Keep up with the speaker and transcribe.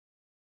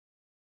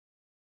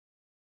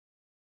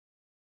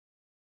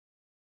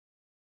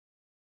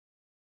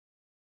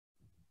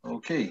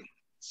Okay,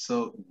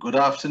 so good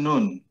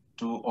afternoon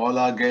to all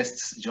our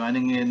guests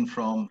joining in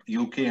from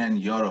UK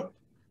and Europe.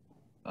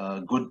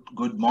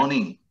 Good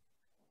morning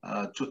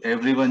to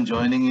everyone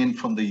joining in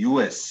from the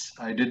US.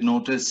 I did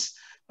notice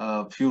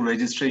a few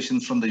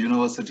registrations from the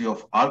University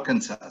of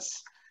Arkansas,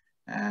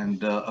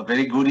 and a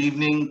very good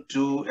evening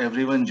to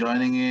everyone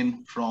joining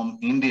in from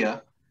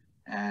India,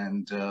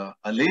 and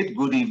a late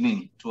good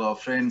evening to our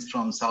friends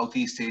from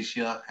Southeast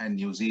Asia and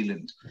New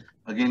Zealand.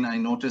 Again, I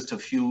noticed a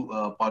few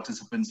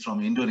participants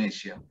from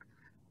Indonesia.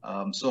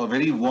 So a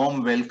very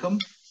warm welcome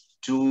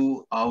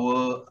to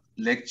our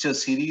lecture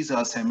series,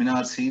 our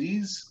seminar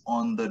series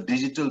on the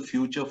digital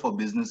future for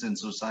business and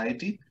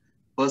society,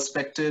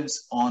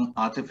 perspectives on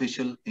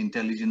artificial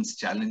intelligence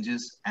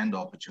challenges and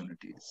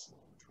opportunities.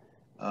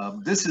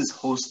 This is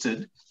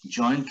hosted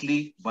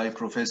jointly by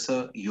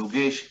Professor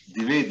Yogesh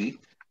Dwivedi.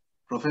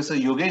 Professor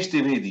Yogesh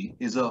Dwivedi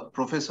is a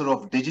professor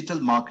of digital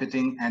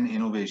marketing and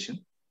innovation,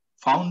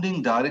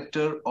 founding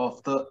director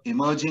of the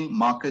Emerging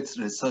Markets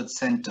Research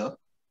Center,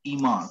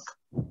 EMaRC,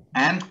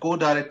 and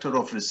co-director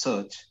of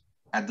research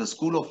at the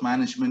School of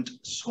Management,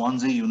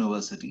 Swansea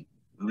University,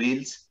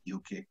 Wales,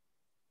 UK.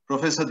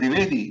 Professor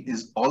Dwivedi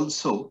is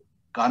also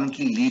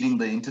currently leading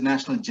the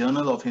International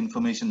Journal of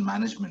Information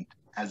Management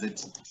as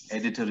its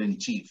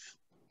editor-in-chief.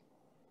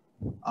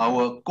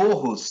 Our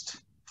co-host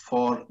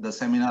for the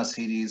seminar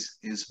series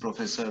is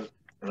Professor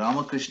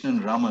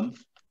Ramakrishnan Raman,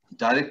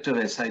 Director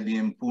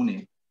SIBM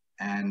Pune,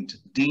 and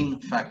Dean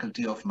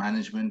Faculty of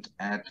Management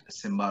at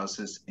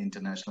Symbiosis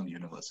International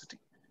University.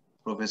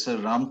 Professor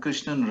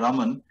Ramakrishnan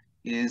Raman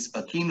is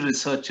a keen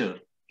researcher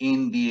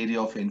in the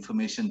area of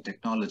information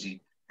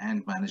technology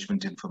and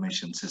management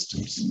information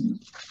systems.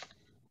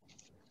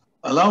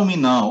 Allow me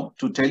now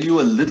to tell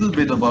you a little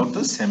bit about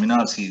the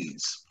seminar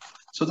series.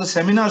 So the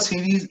seminar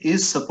series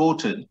is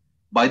supported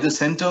by the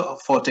Center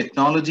for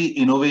Technology,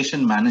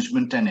 Innovation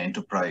Management and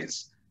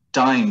Enterprise,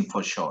 TIME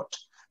for short,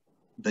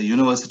 the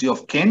University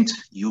of Kent,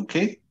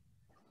 UK,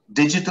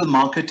 Digital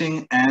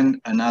Marketing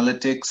and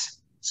Analytics,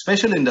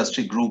 Special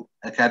Industry Group,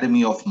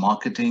 Academy of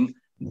Marketing,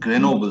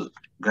 Grenoble,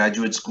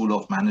 Graduate School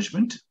of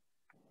Management,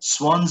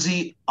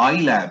 Swansea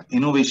iLab,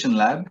 Innovation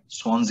Lab,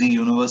 Swansea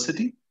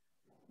University,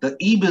 the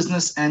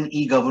E-Business and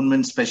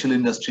E-Government Special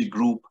Industry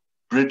Group,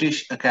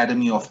 British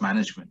Academy of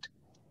Management,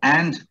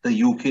 and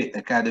the UK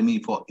Academy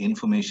for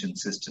Information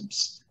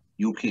Systems,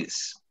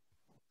 UKAIS.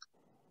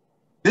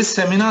 This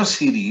seminar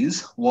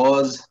series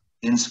was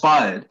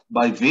inspired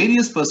by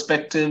various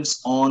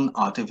perspectives on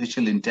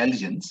artificial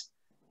intelligence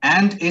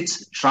and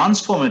its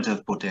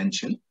transformative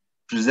potential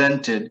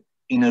presented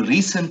in a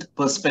recent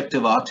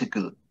perspective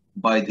article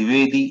by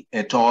Dwivedi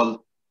et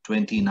al.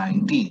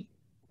 2019.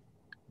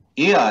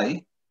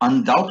 AI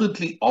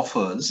undoubtedly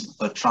offers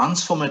a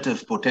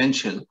transformative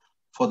potential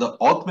for the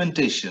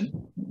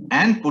augmentation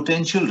and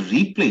potential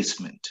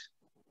replacement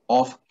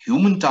of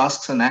human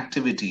tasks and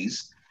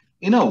activities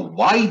in a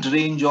wide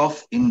range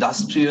of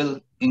industrial,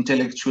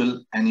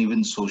 intellectual, and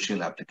even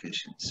social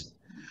applications.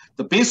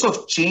 The pace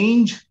of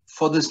change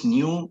for this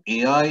new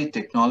AI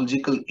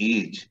technological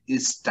age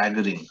is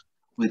staggering,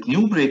 with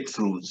new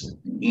breakthroughs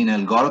in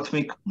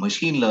algorithmic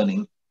machine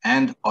learning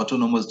and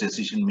autonomous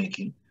decision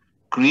making,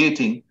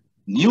 creating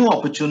new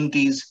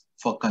opportunities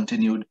for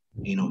continued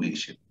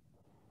innovation.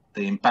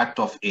 The impact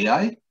of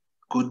AI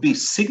could be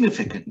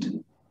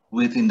significant,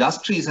 with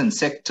industries and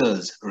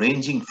sectors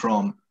ranging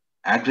from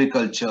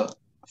agriculture,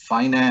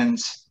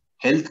 finance,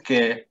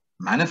 healthcare,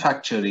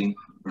 manufacturing,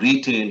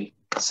 retail,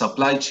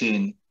 supply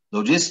chain,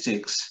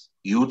 logistics,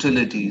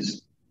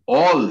 utilities,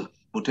 all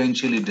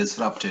potentially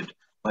disrupted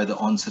by the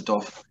onset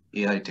of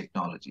AI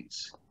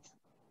technologies.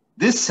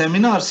 This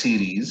seminar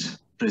series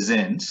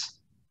presents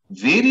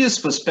various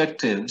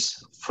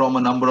perspectives from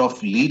a number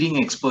of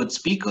leading expert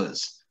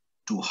speakers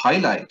to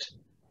highlight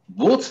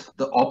both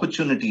the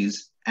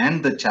opportunities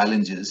and the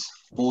challenges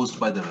posed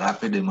by the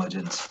rapid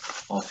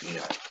emergence of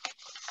AI.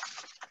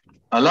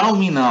 Allow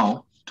me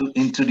now to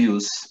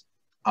introduce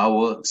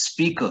our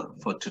speaker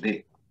for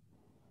today,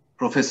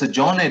 Professor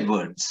John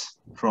Edwards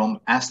from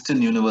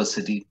Aston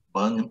University,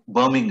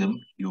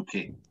 Birmingham,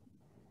 UK.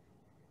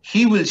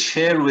 He will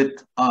share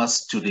with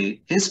us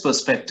today his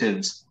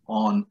perspectives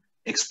on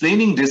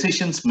explaining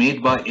decisions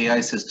made by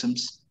AI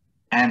systems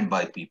and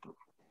by people.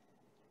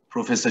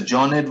 Professor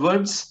John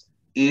Edwards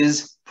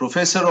is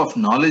Professor of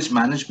Knowledge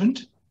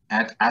Management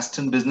at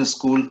Aston Business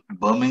School,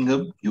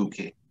 Birmingham,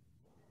 UK.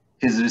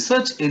 His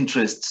research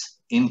interests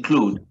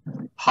include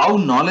how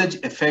knowledge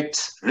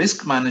affects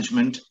risk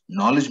management,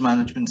 knowledge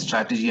management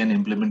strategy and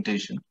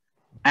implementation,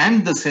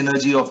 and the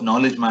synergy of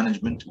knowledge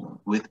management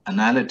with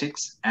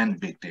analytics and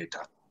big data.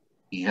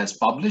 He has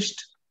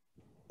published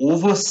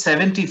over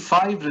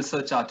 75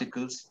 research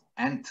articles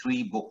and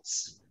 3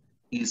 books.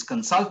 He is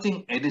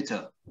consulting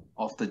editor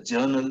of the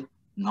journal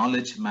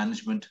Knowledge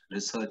Management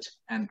Research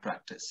and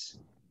Practice.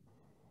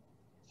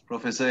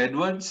 Professor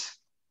Edwards,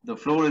 the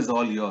floor is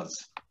all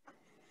yours.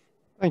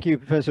 Thank you,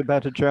 Professor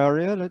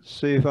Bhattacharya. Let's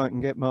see if I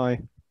can get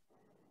my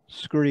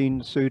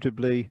screen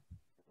suitably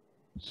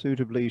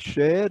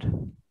shared.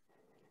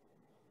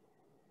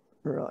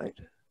 Right.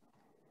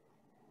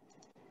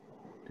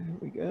 There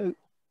we go.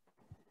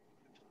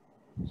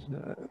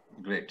 So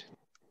Great.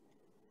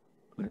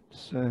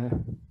 let's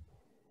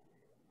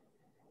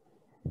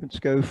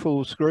go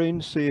full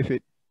screen, see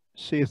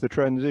if the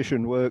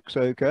transition works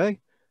okay.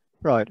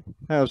 Right,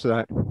 how's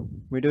that?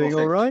 We doing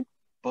all right?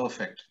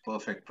 Perfect,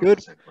 perfect, Good.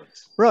 Professor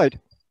Edwards. Right,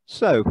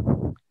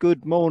 so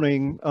good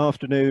morning,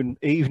 afternoon,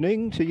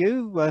 evening to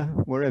you,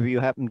 wherever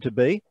you happen to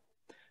be.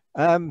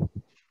 I'll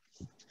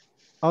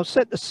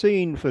set the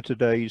scene for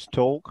today's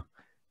talk.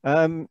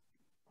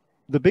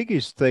 The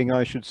biggest thing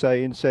I should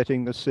say in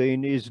setting the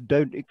scene is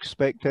don't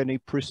expect any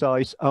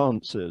precise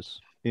answers.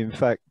 In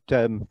fact,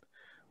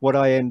 what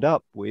I end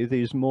up with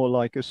is more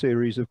like a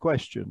series of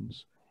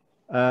questions.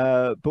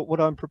 But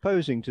what I'm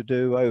proposing to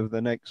do over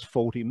the next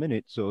 40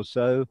 minutes or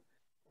so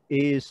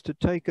is to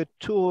take a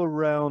tour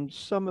around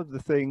some of the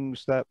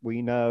things that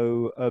we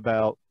know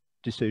about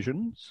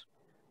decisions,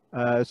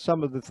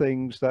 some of the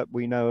things that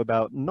we know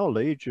about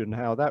knowledge and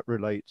how that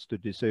relates to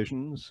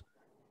decisions,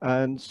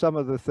 and some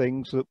of the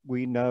things that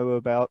we know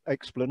about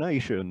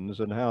explanations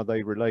and how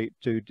they relate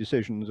to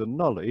decisions and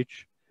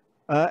knowledge,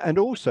 and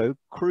also,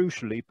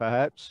 crucially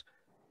perhaps,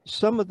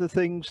 some of the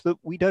things that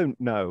we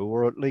don't know,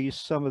 or at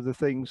least some of the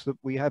things that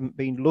we haven't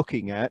been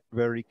looking at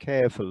very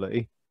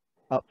carefully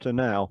up to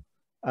now.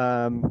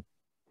 I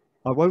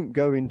won't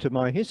go into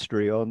my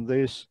history on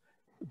this,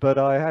 but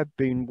I have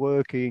been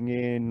working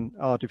in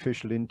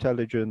artificial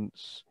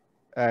intelligence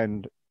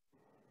and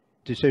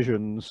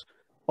decisions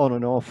on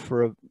and off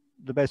for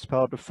the best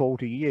part of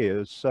 40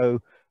 years.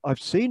 So I've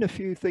seen a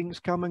few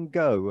things come and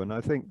go, and I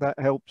think that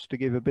helps to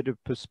give a bit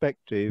of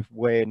perspective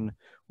when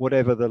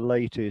whatever the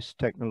latest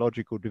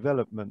technological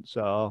developments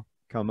are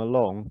come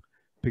along,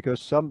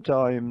 because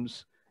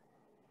sometimes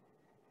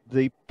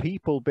the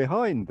people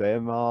behind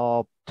them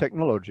are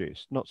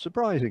technologists. Not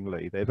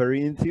surprisingly, they're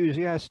very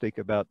enthusiastic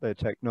about their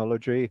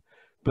technology,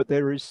 but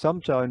there is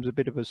sometimes a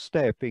bit of a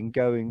step in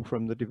going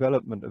from the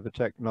development of a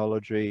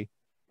technology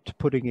to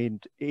putting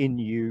it in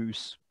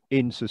use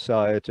in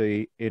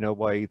society in a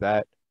way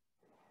that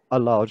a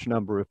large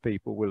number of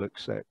people will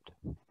accept.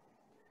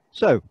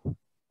 So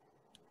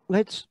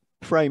let's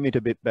frame it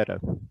a bit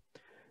better.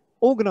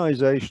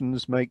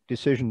 Organizations make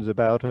decisions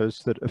about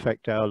us that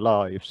affect our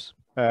lives.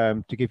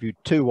 To give you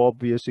two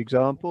obvious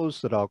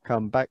examples that I'll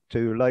come back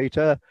to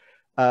later,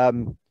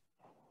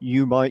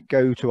 you might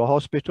go to a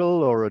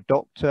hospital or a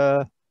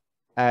doctor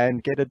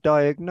and get a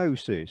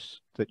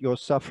diagnosis that you're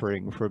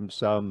suffering from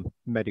some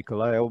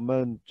medical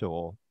ailment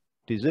or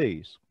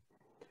disease.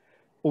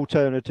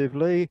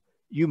 Alternatively,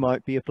 you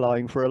might be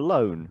applying for a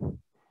loan,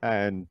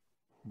 and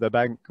the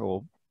bank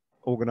or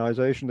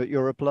organization that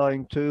you're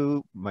applying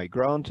to may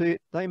grant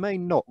it, they may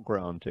not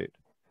grant it.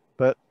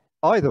 But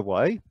either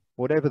way,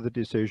 whatever the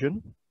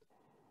decision,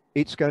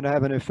 it's going to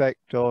have an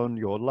effect on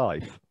your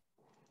life.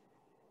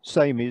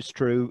 Same is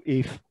true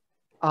if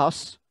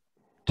us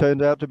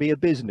turns out to be a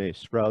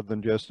business rather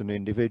than just an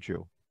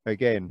individual.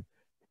 Again,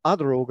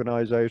 other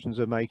organizations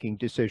are making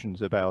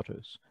decisions about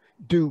us.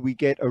 Do we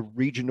get a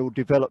regional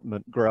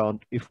development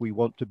grant if we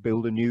want to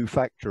build a new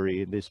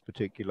factory in this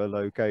particular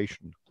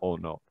location or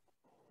not?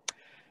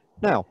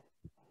 Now,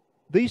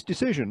 these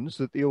decisions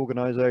that the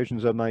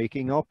organizations are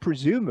making are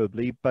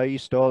presumably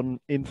based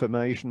on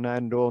information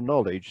and or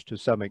knowledge to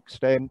some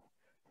extent,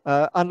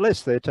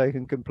 unless they're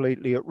taken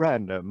completely at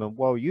random. And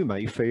while you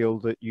may feel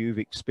that you've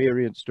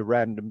experienced a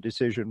random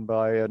decision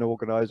by an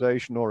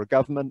organization or a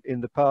government in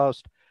the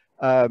past,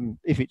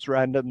 if it's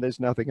random,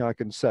 there's nothing I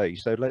can say.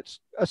 So let's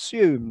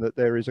assume that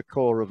there is a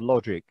core of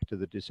logic to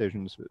the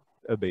decisions that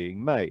are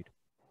being made.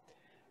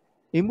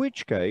 In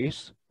which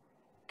case,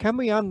 can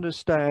we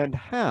understand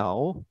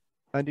how,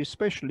 and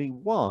especially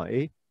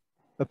why,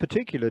 a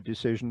particular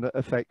decision that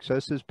affects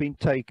us has been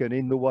taken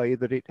in the way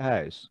that it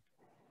has?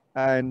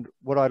 And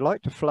what I'd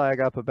like to flag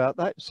up about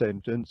that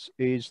sentence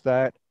is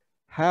that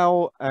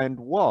how and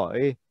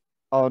why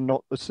are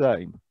not the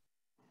same.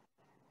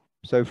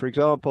 So, for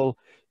example,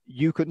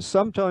 you can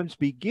sometimes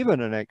be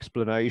given an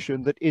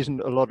explanation that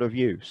isn't a lot of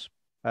use.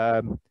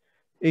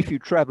 If you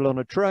travel on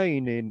a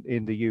train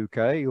in the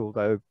UK,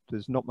 although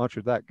there's not much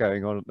of that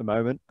going on at the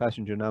moment,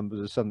 passenger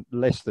numbers are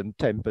less than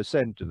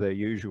 10% of their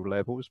usual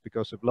levels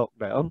because of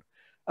lockdown.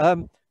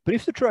 But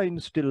if the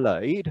train's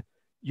delayed,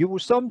 you will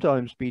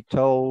sometimes be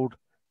told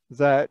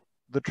that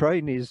the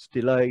train is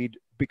delayed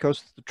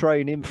because the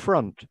train in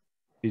front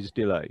is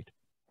delayed.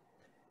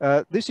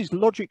 This is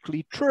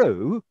logically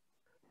true,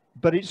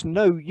 but it's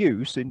no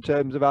use in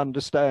terms of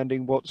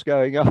understanding what's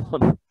going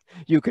on.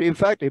 You can in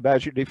fact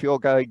imagine if you're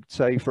going,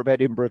 say, from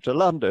Edinburgh to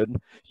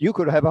London, you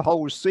could have a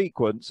whole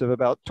sequence of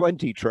about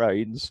 20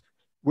 trains,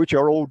 which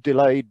are all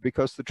delayed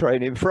because the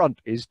train in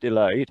front is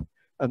delayed.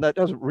 And that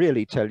doesn't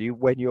really tell you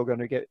when you're going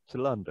to get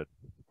to London.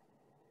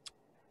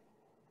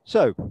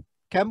 So,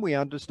 can we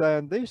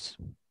understand this?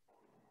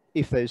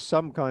 If there's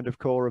some kind of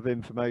core of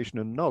information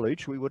and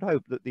knowledge, we would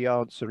hope that the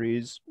answer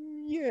is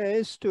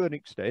yes, to an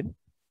extent.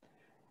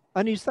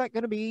 And is that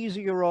going to be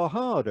easier or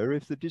harder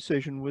if the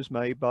decision was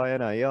made by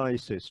an AI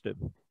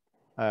system?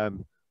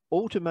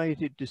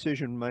 Automated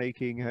decision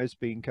making has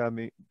been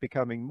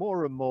becoming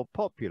more and more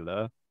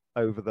popular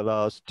over the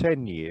last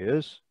 10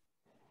 years,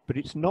 but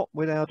it's not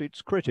without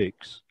its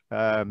critics,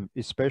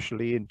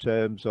 especially in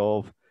terms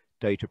of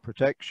data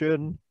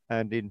protection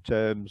and in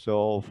terms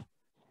of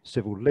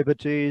civil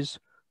liberties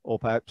or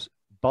perhaps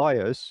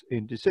bias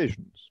in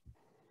decisions.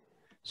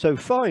 So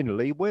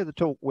finally, where the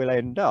talk will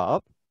end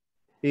up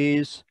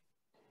is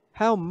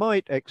how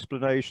might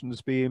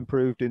explanations be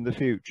improved in the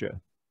future?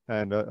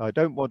 And I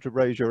don't want to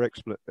raise your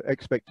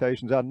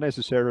expectations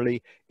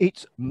unnecessarily.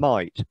 It's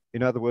might.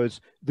 In other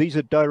words, these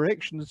are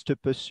directions to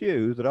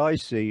pursue that I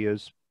see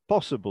as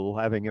possible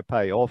having a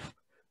payoff,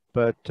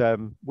 but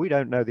we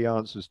don't know the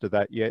answers to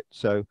that yet.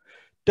 So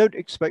don't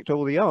expect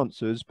all the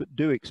answers, but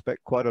do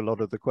expect quite a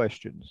lot of the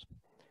questions.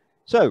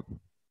 So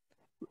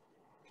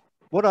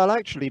what I'll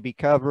actually be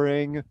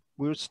covering,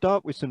 we'll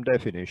start with some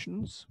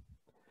definitions.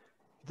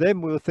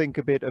 Then we'll think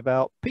a bit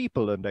about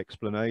people and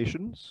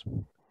explanations.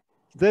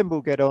 Then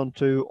we'll get on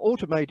to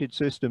automated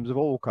systems of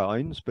all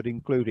kinds, but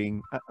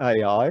including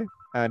AI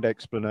and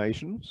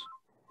explanations.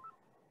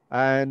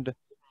 And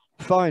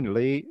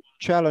finally,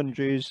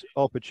 challenges,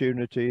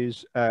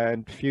 opportunities,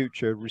 and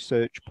future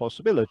research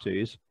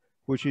possibilities,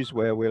 which is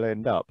where we'll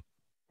end up.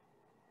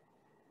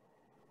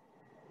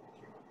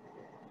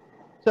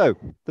 So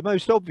the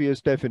most obvious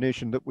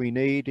definition that we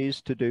need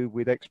is to do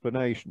with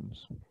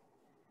explanations.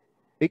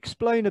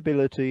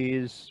 Explainability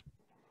is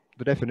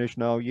the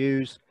definition I'll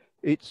use.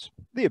 It's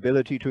the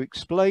ability to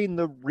explain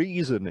the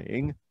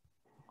reasoning,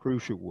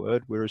 crucial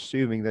word, we're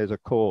assuming there's a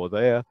core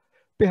there,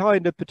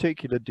 behind a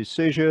particular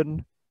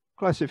decision,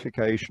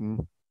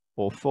 classification,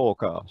 or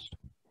forecast.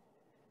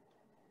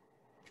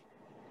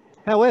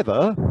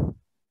 However,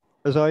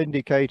 as I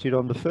indicated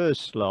on the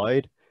first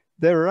slide,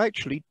 there are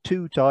actually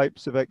two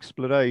types of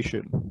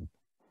explanation.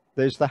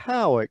 There's the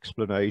how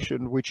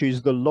explanation, which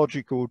is the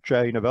logical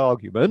chain of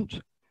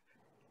argument.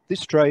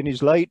 This train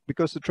is late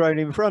because the train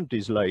in front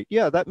is late.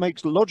 Yeah, that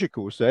makes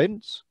logical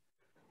sense,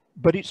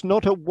 but it's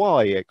not a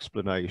why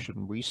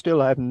explanation. We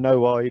still have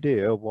no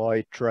idea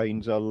why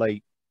trains are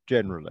late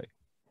generally.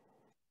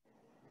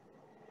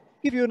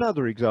 Give you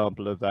another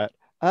example of that.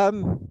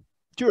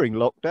 During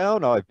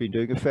lockdown, I've been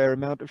doing a fair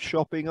amount of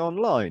shopping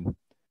online,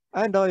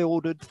 and I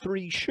ordered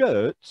 3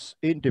 shirts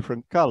in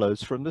different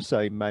colors from the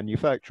same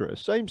manufacturer.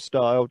 Same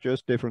style,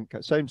 just different,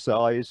 same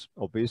size,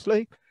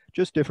 obviously,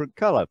 just different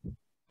color.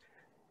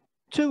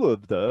 2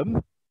 of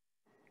them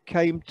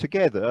came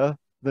together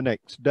the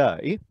next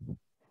day.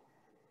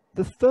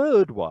 The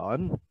third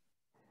one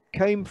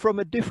came from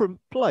a different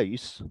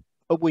place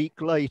a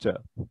week later.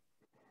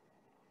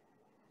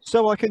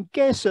 So I can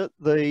guess at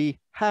the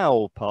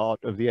how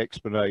part of the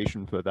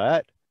explanation for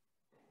that.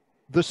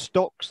 The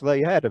stocks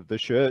they had of the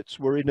shirts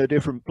were in a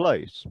different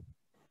place.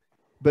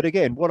 But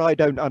again, what I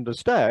don't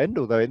understand,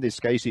 although in this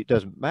case it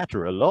doesn't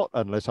matter a lot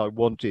unless I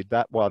wanted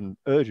that one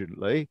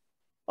urgently,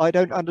 I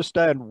don't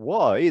understand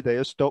why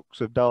their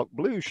stocks of dark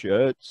blue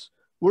shirts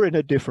were in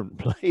a different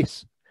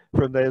place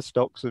from their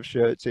stocks of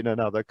shirts in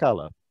another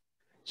color.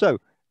 So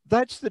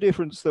that's the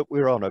difference that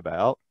we're on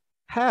about.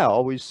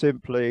 How is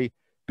simply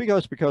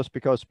because.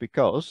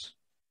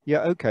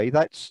 Yeah, okay,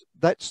 that's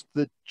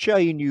the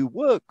chain you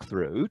work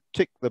through,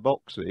 tick the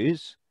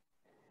boxes.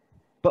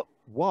 But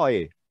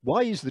why?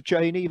 Why is the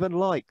chain even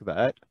like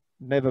that?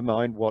 Never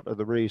mind what are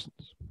the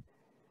reasons.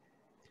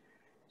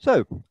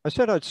 So I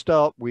said I'd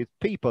start with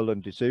people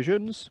and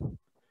decisions.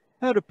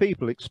 How do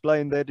people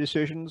explain their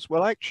decisions?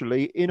 Well,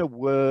 actually, in a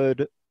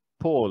word,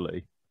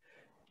 poorly.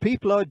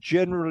 People are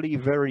generally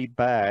very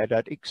bad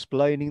at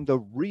explaining the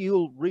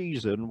real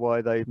reason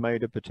why they've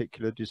made a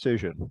particular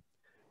decision.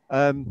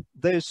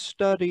 There's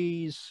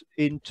studies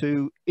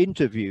into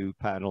interview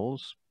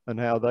panels and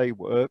how they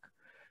work,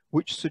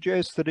 which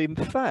suggests that in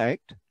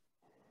fact,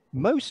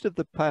 most of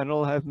the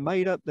panel have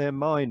made up their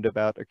mind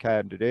about a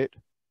candidate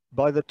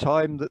by the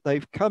time that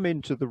they've come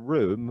into the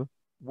room,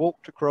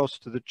 walked across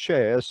to the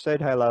chair, said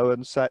hello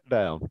and sat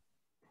down.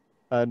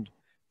 And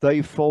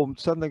they've formed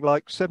something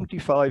like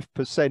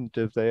 75%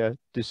 of their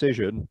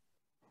decision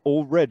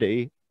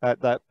already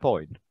at that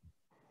point.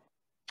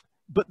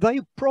 But they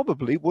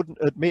probably wouldn't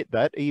admit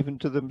that even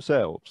to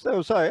themselves.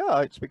 They'll say, oh,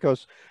 it's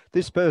because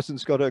this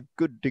person's got a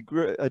good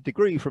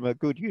degree from a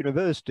good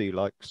university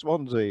like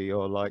Swansea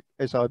or like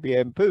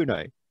SIBM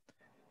Pune.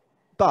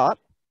 But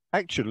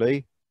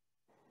actually,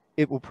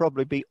 it will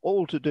probably be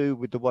all to do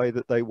with the way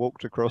that they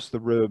walked across the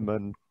room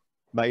and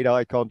made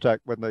eye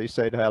contact when they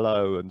said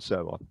hello and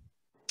so on.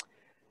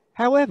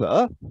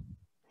 However,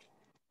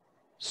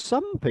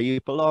 some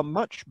people are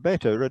much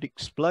better at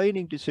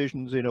explaining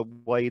decisions in a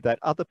way that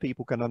other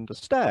people can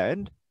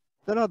understand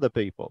than other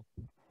people.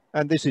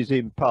 And this is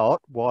in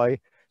part why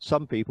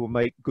some people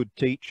make good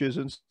teachers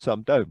and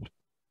some don't.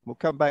 We'll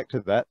come back to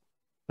that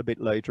a bit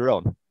later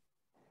on.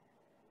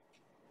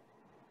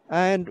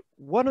 And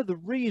one of the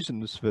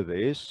reasons for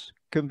this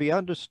can be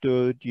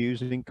understood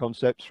using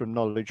concepts from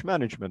knowledge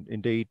management.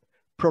 Indeed,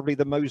 probably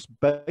the most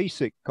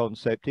basic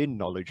concept in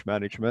knowledge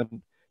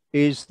management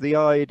is the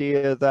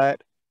idea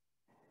that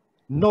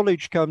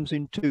knowledge comes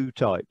in 2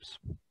 types,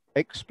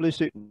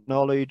 explicit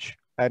knowledge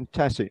and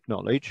tacit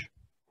knowledge.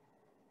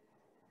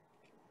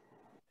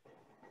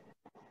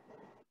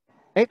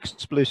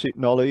 Explicit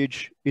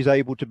knowledge is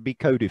able to be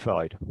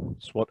codified.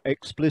 That's what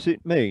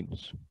explicit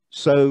means.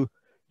 So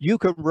you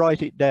can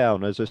write it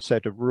down as a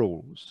set of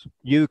rules.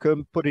 You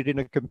can put it in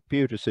a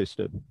computer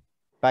system.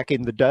 Back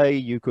in the day,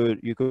 you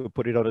could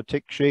put it on a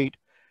tick sheet.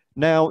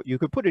 Now you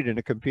could put it in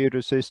a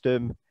computer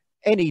system.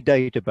 Any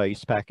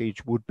database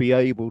package would be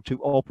able to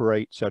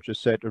operate such a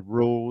set of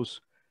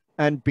rules.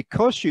 And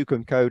because you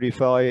can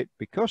codify it,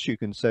 because you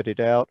can set it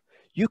out,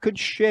 you can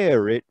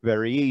share it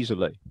very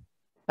easily.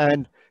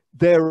 And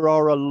there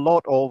are a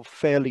lot of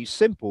fairly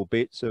simple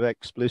bits of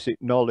explicit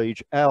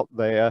knowledge out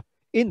there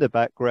in the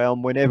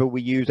background whenever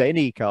we use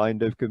any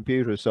kind of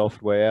computer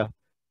software.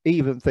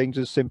 Even things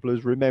as simple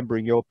as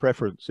remembering your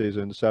preferences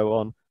and so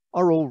on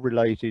are all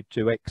related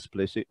to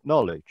explicit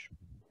knowledge.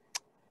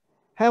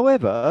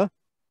 However,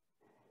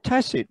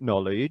 tacit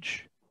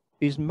knowledge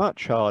is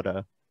much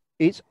harder.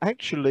 It's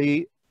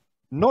actually,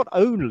 not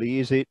only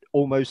is it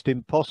almost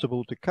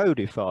impossible to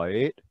codify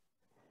it,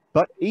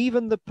 but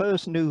even the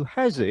person who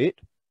has it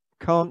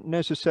can't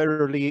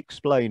necessarily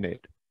explain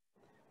it.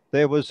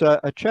 There was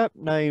a chap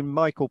named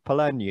Michael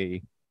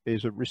Polanyi,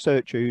 is a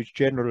researcher who's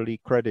generally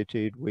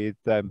credited with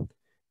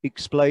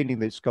explaining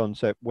this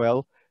concept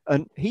well.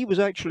 And he was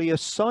actually a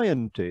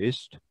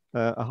scientist,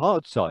 a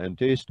hard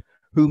scientist,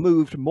 who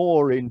moved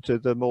more into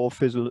the more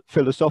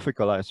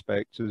philosophical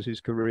aspects as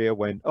his career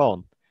went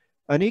on.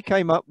 And he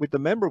came up with the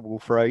memorable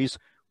phrase,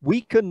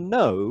 "We can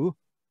know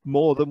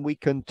more than we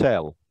can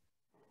tell."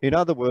 In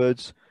other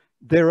words,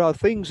 there are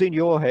things in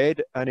your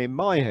head and in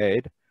my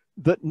head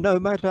that no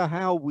matter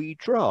how we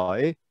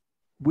try,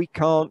 we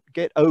can't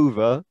get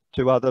over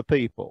to other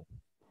people.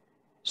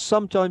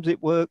 Sometimes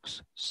it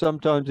works,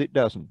 sometimes it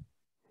doesn't.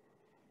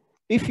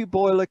 If you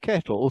boil a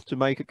kettle to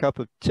make a cup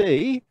of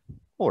tea,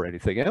 or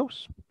anything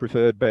else,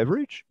 preferred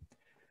beverage,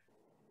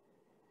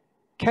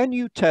 can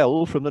you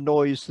tell from the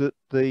noise that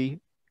the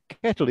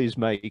kettle is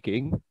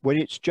making when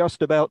it's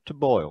just about to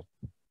boil?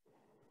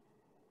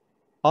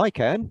 I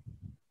can.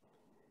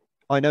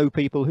 I know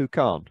people who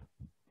can't.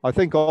 I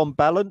think on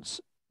balance,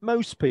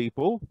 most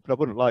people, but I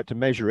wouldn't like to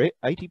measure it,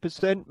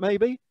 80%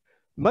 maybe,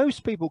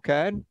 most people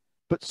can,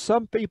 but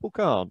some people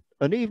can't.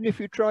 And even if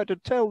you try to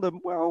tell them,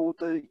 well,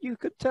 you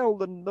could tell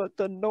them that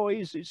the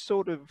noise is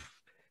sort of,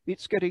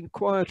 it's getting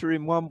quieter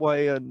in one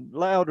way and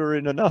louder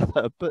in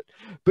another, but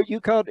you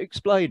can't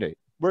explain it.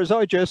 Whereas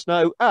I just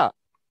know,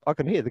 I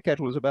can hear the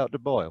kettle is about to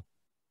boil.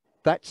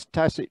 That's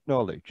tacit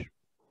knowledge.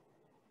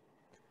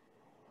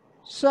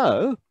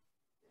 So,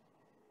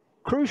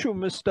 crucial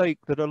mistake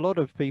that a lot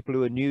of people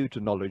who are new to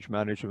knowledge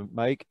management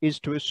make is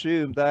to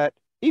assume that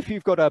if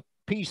you've got a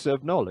piece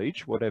of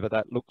knowledge, whatever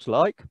that looks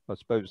like, I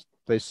suppose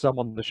there's some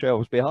on the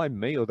shelves behind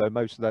me, although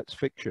most of that's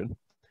fiction,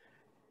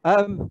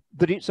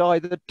 that it's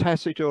either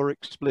tacit or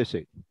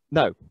explicit.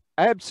 No,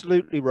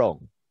 absolutely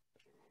wrong.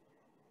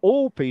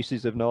 All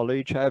pieces of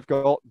knowledge have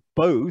got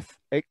both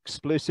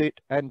explicit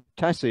and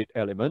tacit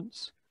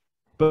elements,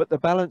 but the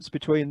balance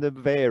between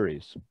them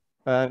varies.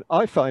 And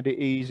I find it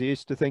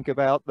easiest to think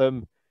about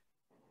them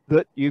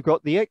that you've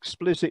got the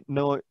explicit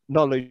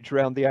knowledge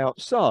around the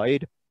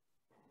outside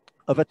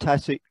of a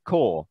tacit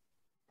core.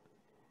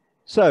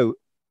 So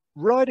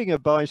riding a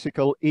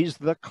bicycle is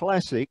the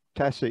classic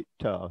tacit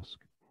task.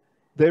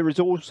 There is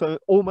also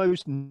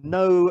almost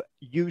no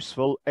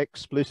useful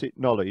explicit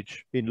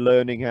knowledge in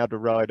learning how to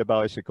ride a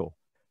bicycle.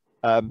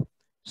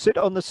 Sit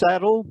on the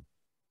saddle,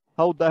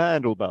 hold the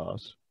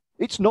handlebars.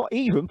 It's not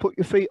even put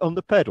your feet on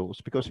the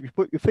pedals, because if you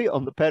put your feet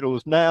on the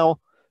pedals now,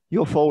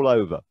 you'll fall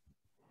over.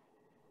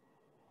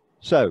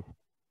 So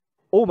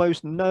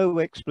almost no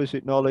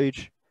explicit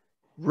knowledge.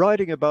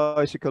 Riding a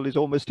bicycle is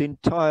almost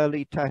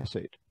entirely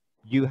tacit.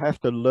 You have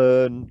to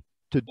learn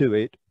to do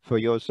it for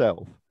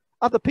yourself.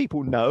 Other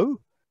people know,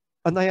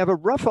 and they have a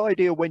rough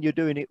idea when you're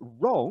doing it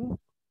wrong,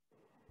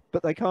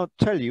 but they can't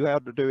tell you how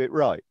to do it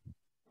right.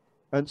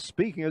 And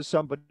speaking as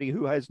somebody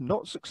who has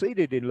not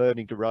succeeded in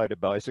learning to ride a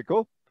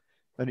bicycle,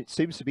 and it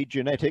seems to be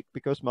genetic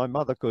because my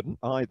mother couldn't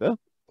either,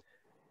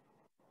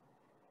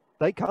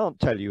 they can't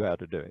tell you how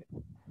to do it.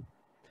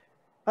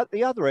 At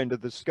the other end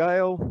of the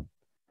scale,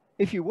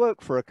 if you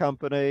work for a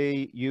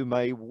company, you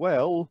may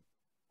well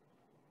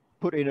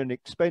put in an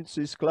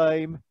expenses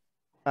claim,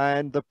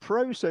 and the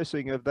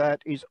processing of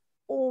that is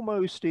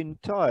almost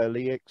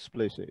entirely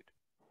explicit.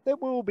 There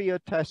will be a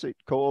tacit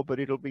core, but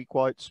it'll be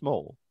quite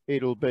small.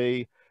 It'll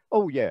be,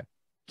 oh yeah,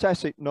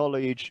 tacit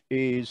knowledge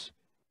is,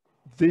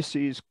 this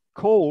is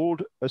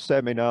called a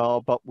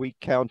seminar, but we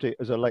count it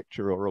as a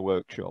lecture or a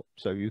workshop,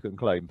 so you can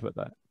claim for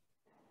that.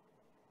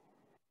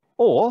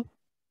 Or,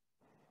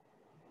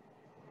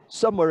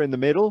 somewhere in the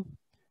middle,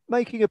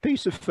 making a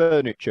piece of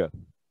furniture.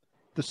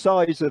 The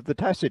size of the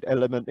tacit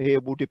element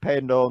here will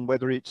depend on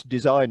whether it's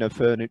designer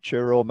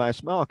furniture or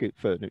mass market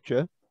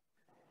furniture.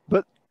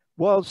 But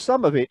while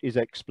some of it is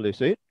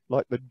explicit,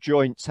 like the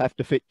joints have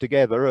to fit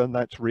together, and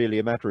that's really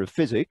a matter of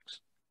physics,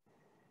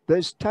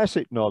 there's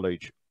tacit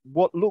knowledge.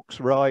 What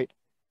looks right?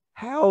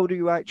 How do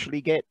you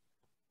actually get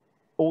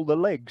all the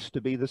legs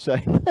to be the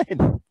same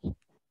length?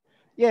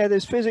 Yeah,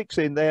 there's physics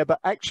in there, but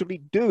actually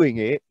doing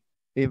it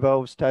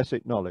involves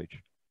tacit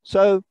knowledge.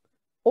 So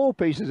all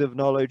pieces of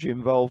knowledge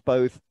involve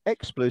both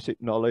explicit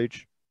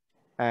knowledge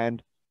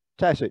and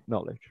tacit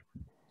knowledge.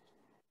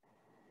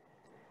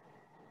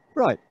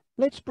 Right,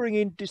 let's bring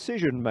in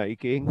decision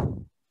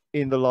making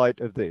in the light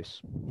of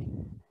this.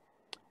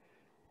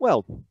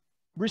 Well,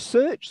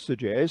 research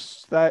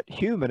suggests that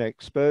human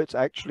experts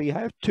actually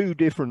have two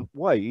different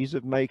ways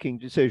of making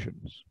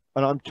decisions.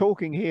 And I'm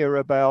talking here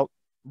about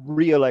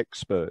real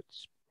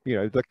experts, you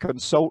know, the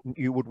consultant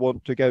you would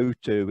want to go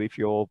to if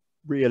you're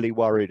really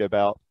worried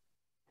about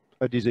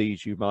a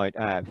disease you might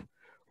have,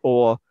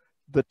 or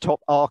the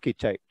top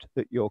architect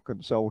that you're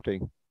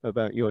consulting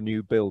about your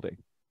new building.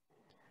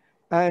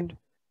 And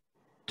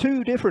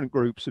two different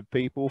groups of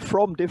people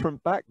from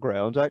different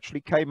backgrounds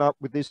actually came up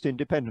with this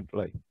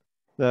independently.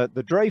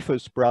 The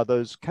Dreyfus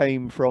brothers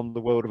came from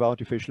the world of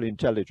artificial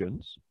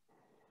intelligence.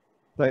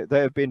 They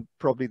have been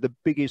probably the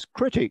biggest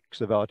critics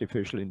of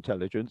artificial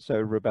intelligence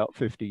over about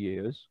 50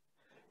 years,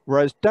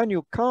 whereas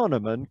Daniel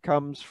Kahneman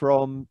comes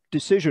from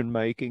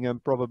decision-making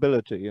and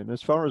probability. And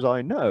as far as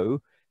I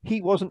know,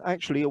 he wasn't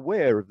actually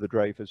aware of the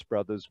Dreyfus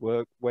brothers'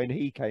 work when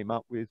he came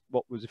up with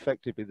what was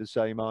effectively the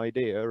same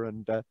idea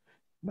and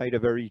made a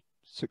very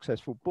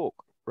successful book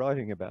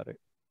writing about it.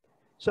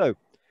 So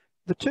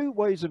the two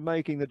ways of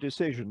making the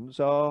decisions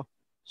are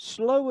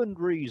slow and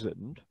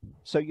reasoned.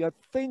 So you're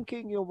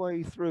thinking your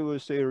way through a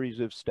series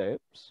of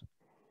steps,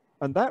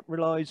 and that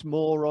relies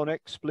more on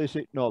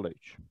explicit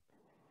knowledge.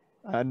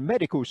 And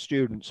medical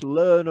students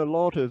learn a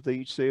lot of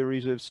these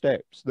series of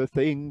steps, the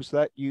things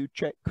that you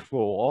check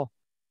for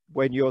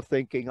when you're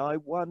thinking, I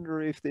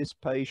wonder if this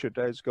patient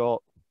has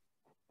got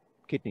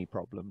kidney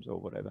problems or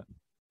whatever.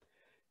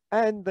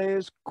 And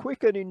there's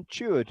quick and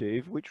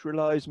intuitive, which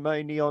relies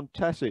mainly on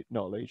tacit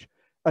knowledge.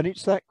 And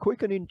it's that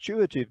quick and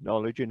intuitive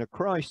knowledge in a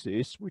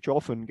crisis which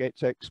often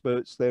gets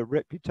experts their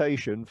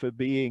reputation for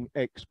being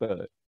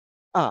expert.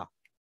 Ah,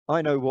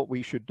 I know what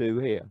we should do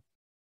here.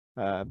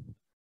 I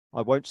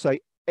won't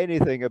say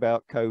anything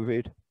about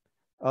COVID.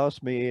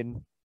 Ask me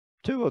in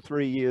 2 or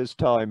 3 years'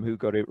 time who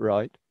got it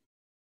right.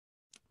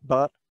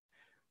 But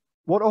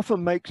what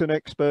often makes an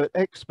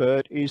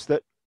expert is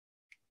that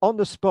on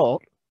the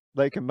spot,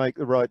 they can make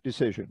the right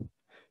decision.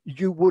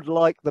 You would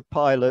like the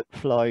pilot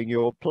flying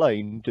your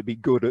plane to be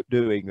good at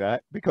doing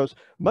that, because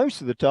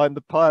most of the time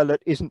the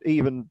pilot isn't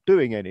even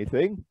doing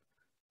anything.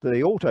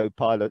 The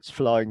autopilot's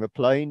flying the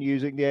plane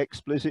using the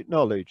explicit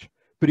knowledge.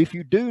 But if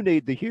you do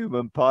need the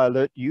human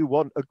pilot, you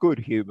want a good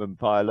human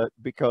pilot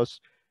because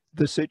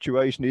the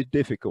situation is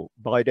difficult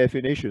by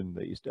definition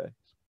these days.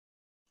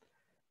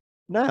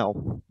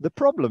 Now, the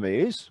problem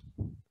is,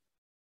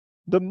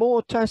 the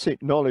more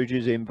tacit knowledge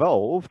is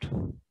involved,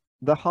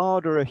 the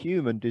harder a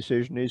human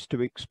decision is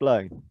to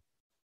explain.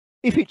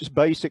 If it's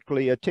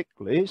basically a tick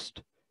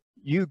list,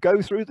 you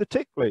go through the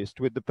tick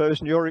list with the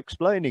person you're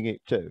explaining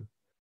it to.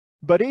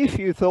 But if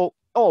you thought,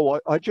 oh,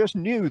 I just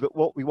knew that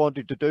what we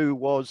wanted to do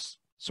was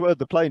swerve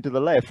the plane to the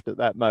left at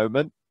that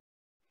moment,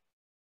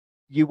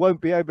 you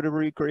won't be able to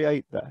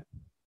recreate that.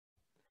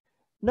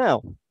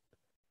 Now,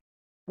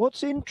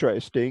 what's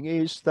interesting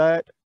is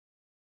that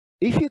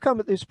if you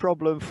come at this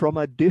problem from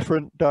a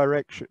different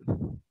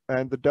direction,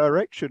 and the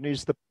direction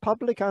is the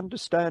public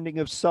understanding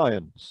of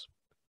science,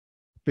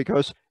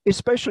 because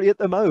especially at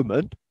the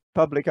moment,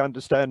 public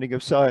understanding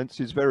of science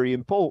is very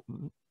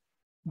important.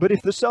 But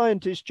if the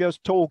scientists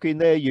just talk in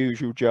their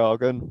usual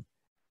jargon,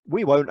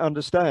 we won't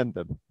understand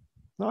them.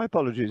 My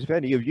apologies, if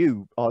any of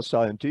you are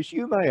scientists,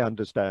 you may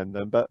understand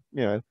them, but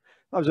you know,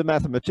 I was a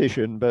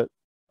mathematician, but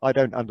I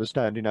don't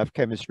understand enough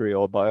chemistry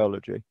or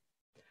biology.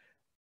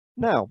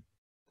 Now,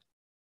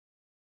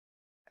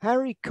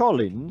 Harry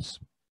Collins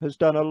has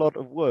done a lot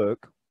of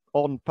work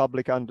on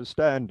public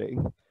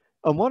understanding.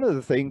 And one of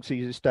the things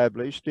he's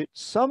established,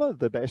 it's some of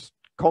the best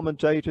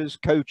commentators,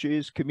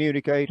 coaches,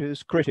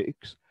 communicators,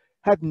 critics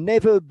have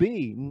never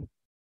been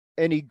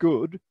any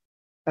good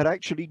at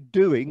actually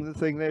doing the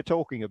thing they're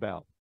talking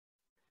about.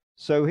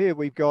 So here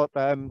we've got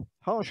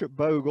Harshit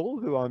Bogle,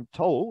 who I'm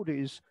told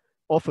is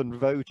often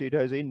voted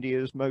as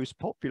India's most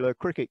popular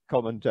cricket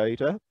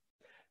commentator.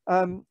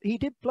 He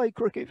did play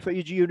cricket for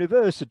his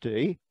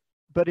university,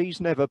 but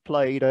he's never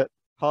played at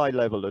high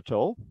level at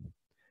all.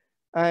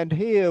 And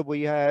here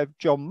we have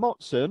John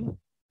Motson,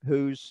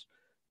 who's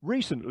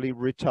recently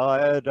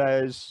retired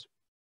as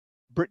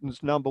Britain's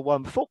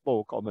 #1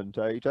 football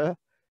commentator.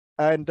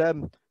 And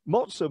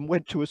Motson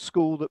went to a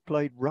school that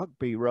played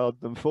rugby rather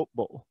than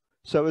football.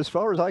 So as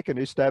far as I can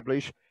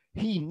establish,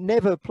 he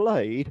never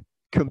played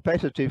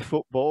competitive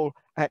football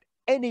at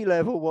any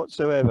level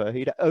whatsoever.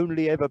 He'd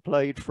only ever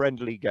played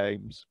friendly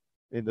games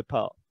in the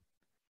past.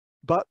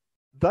 But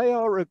they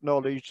are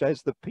acknowledged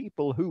as the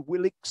people who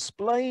will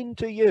explain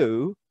to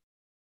you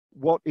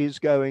what is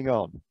going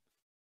on.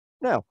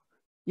 Now,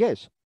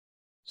 yes,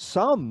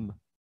 some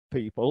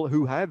people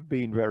who have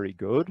been very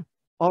good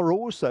are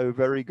also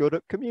very good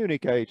at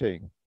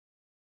communicating.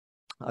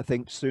 I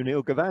think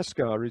Sunil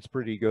Gavaskar is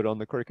pretty good on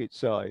the cricket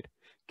side.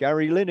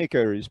 Gary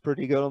Lineker is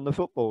pretty good on the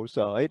football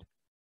side.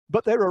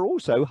 But there are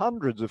also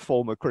hundreds of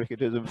former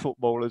cricketers and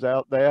footballers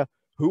out there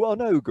who are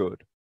no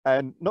good.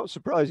 And not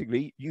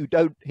surprisingly, you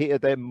don't hear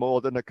them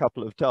more than a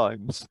couple of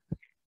times.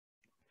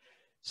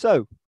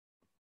 So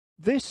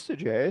this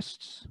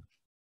suggests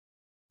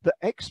that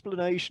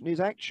explanation is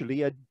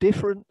actually a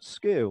different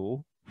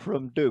skill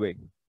from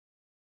doing.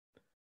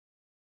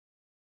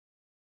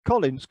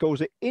 Collins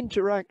calls it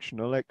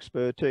interactional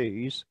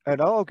expertise,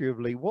 and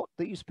arguably what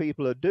these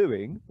people are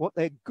doing, what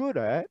they're good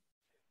at,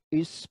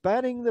 is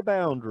spanning the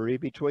boundary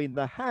between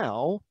the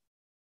how,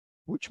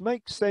 which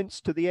makes sense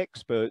to the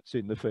experts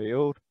in the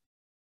field,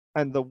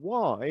 and the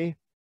why,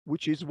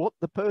 which is what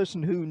the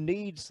person who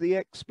needs the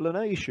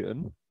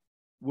explanation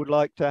would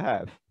like to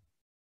have.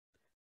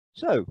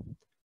 So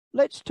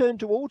let's turn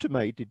to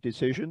automated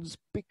decisions,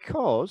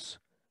 because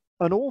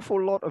an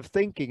awful lot of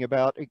thinking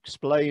about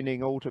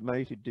explaining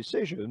automated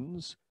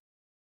decisions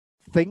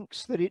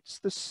thinks that it's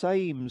the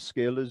same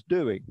skill as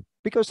doing,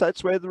 because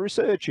that's where the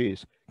research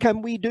is.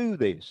 Can we do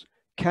this?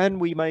 Can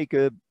we make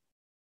a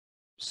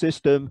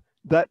system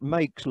that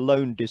makes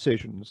loan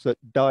decisions, that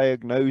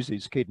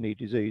diagnoses kidney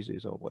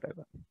diseases or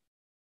whatever?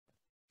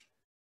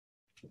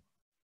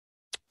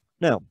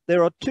 Now,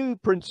 there are two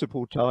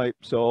principal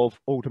types of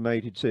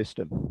automated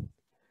system.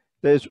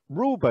 There's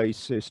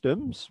rule-based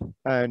systems,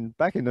 and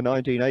back in the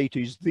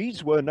 1980s,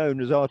 these were known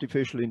as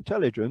artificial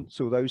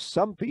intelligence, although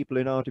some people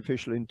in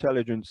artificial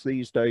intelligence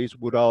these days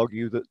would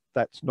argue that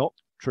that's not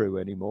true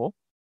anymore.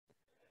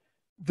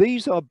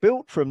 These are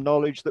built from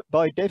knowledge that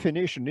by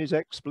definition is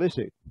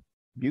explicit.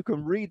 You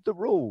can read the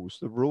rules.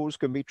 The rules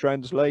can be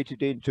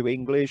translated into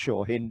English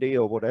or Hindi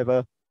or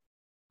whatever,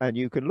 and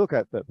you can look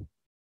at them.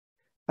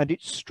 And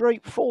it's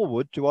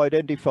straightforward to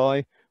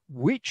identify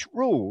which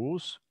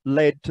rules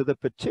led to the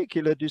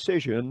particular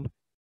decision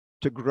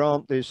to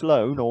grant this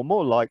loan, or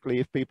more likely,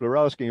 if people are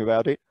asking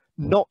about it,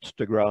 not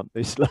to grant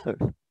this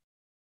loan.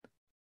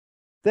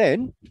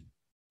 Then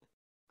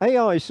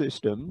AI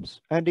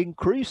systems, and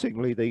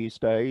increasingly these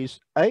days,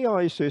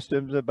 AI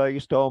systems are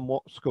based on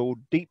what's called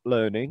deep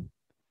learning,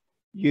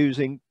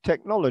 using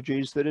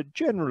technologies that are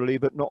generally,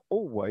 but not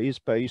always,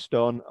 based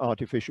on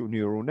artificial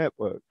neural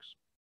networks.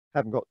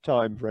 Haven't got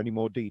time for any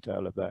more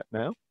detail of that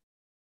now.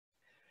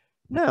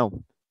 Now,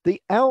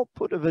 the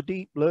output of a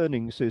deep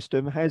learning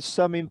system has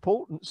some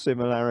important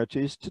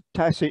similarities to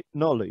tacit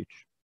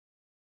knowledge.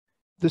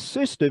 The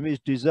system is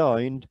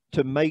designed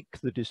to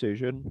make the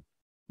decision,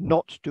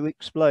 not to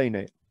explain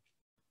it.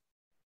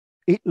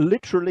 It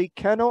literally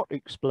cannot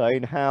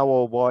explain how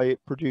or why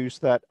it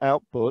produced that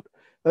output,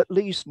 at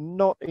least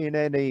not in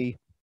any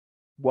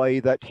way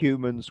that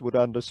humans would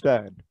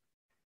understand.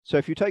 So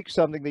if you take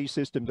something these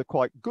systems are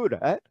quite good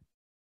at,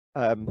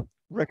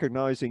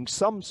 recognizing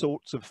some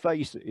sorts of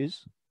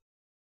faces,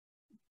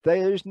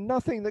 there's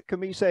nothing that can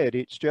be said.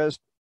 It's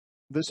just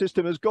the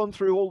system has gone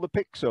through all the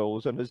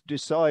pixels and has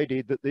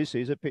decided that this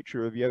is a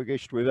picture of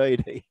Yogesh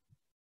Dwivedi.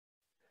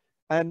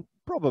 And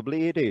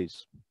probably it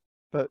is,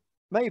 but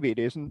maybe it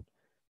isn't.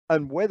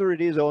 And whether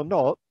it is or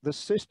not, the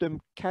system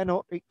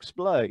cannot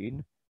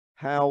explain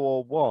how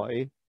or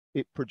why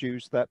it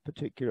produced that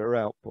particular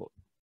output.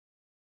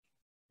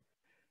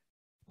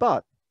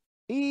 But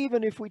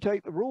even if we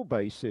take the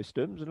rule-based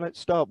systems, and let's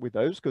start with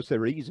those because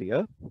they're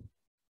easier,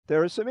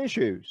 there are some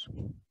issues.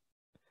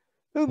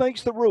 Who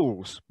makes the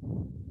rules?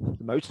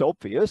 The most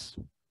obvious.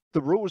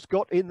 The rules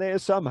got in there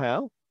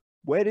somehow.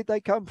 Where did they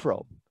come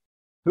from?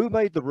 Who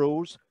made the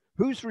rules?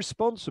 Who's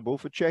responsible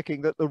for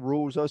checking that the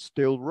rules are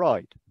still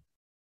right?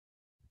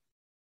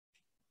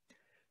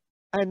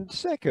 And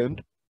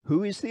second,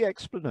 who is the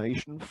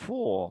explanation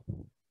for?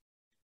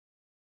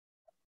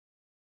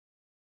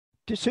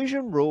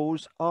 Decision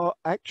rules are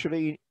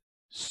actually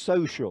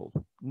social,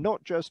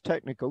 not just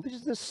technical. This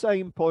is the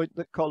same point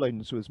that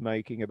Collins was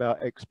making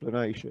about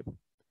explanation.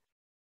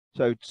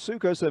 So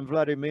Tsoukas and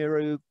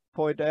Vladimiru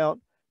point out,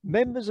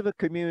 members of a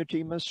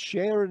community must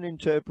share an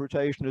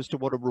interpretation as to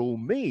what a rule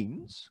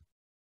means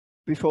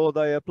before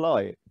they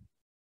apply it.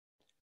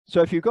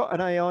 So if you've got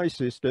an AI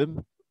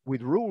system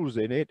with rules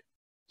in it,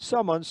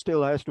 someone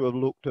still has to have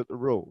looked at the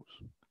rules.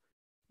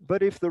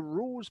 But if the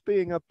rules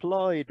being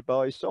applied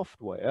by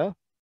software,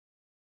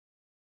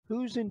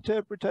 whose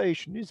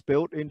interpretation is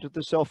built into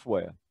the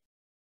software?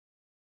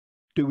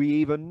 Do we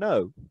even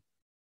know?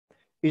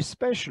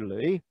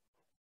 Especially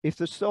if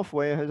the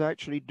software has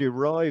actually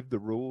derived the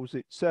rules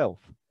itself.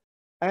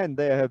 And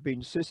there have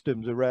been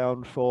systems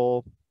around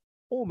for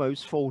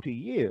almost 40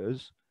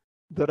 years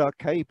that are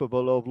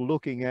capable of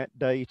looking at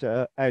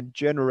data and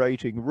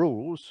generating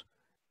rules,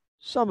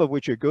 some of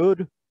which are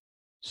good,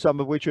 some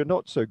of which are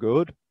not so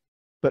good,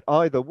 but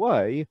either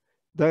way,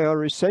 they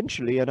are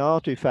essentially an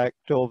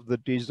artifact of the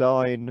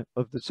design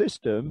of the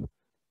system,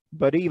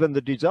 but even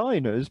the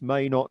designers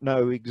may not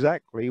know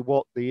exactly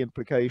what the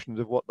implications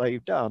of what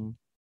they've done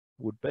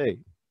would be.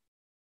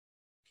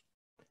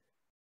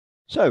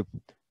 So,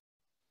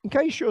 in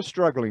case you're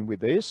struggling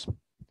with this,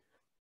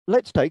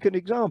 let's take an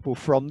example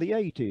from the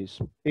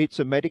 80s. It's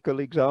a medical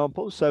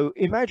example, so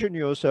imagine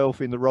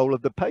yourself in the role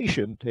of the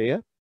patient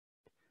here.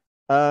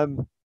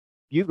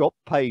 You've got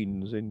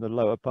pains in the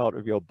lower part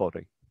of your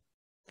body.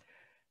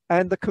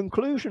 And the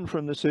conclusion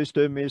from the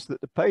system is that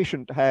the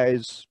patient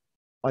has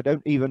I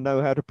don't even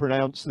know how to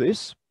pronounce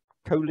this,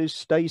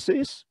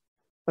 cholecystasis,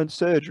 and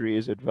surgery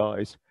is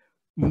advised.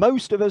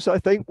 Most of us, I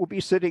think, will be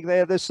sitting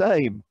there the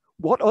same.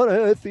 What on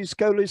earth is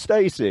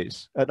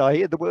cholecystasis? And I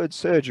hear the word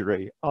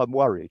surgery, I'm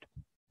worried.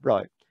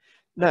 Right.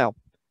 Now,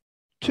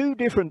 two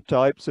different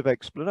types of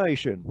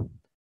explanation.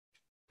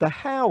 The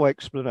how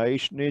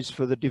explanation is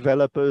for the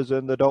developers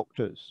and the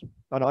doctors,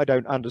 and I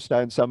don't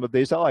understand some of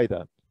this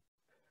either.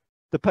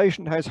 The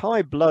patient has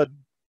high blood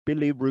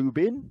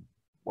bilirubin,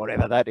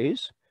 whatever that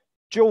is,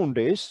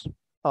 jaundice,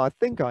 I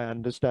think I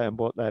understand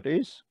what that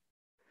is,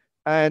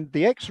 and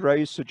the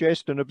x-rays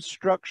suggest an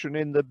obstruction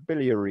in the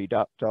biliary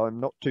duct. I'm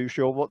not too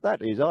sure what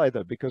that is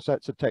either, because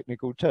that's a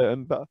technical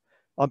term, but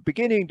I'm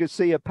beginning to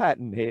see a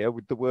pattern here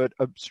with the word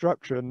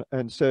obstruction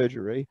and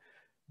surgery.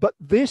 But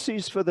this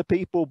is for the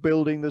people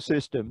building the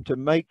system to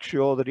make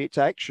sure that it's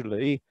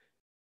actually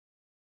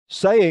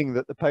saying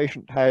that the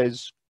patient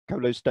has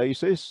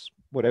cholecystasis,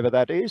 whatever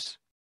that is,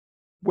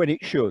 when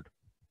it should.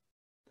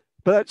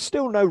 But that's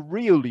still no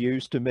real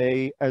use to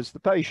me as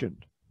the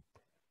patient.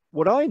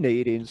 What I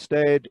need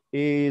instead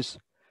is,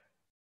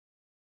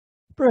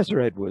 Professor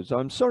Edwards,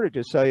 I'm sorry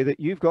to say that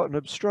you've got an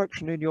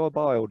obstruction in your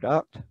bile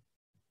duct,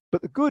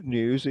 but the good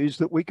news is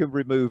that we can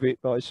remove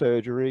it by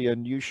surgery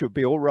and you should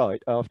be all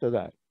right after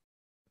that.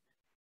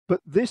 But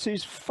this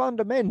is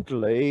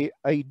fundamentally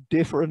a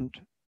different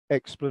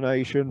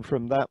explanation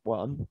from that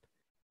one,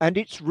 and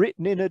it's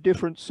written in a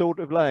different sort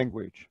of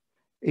language.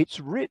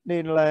 It's written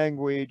in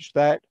language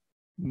that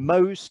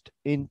most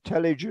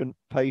intelligent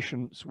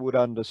patients would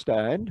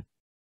understand.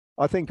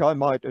 I think I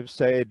might have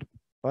said,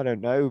 I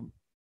don't know,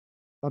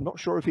 I'm not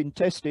sure if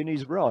intestine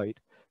is right,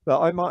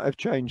 but I might have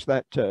changed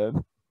that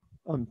term.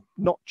 I'm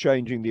not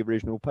changing the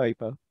original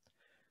paper.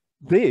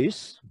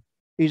 This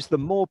is the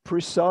more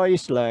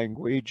precise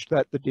language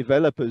that the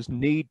developers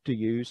need to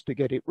use to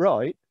get it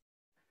right.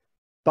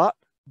 But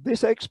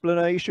this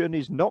explanation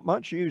is not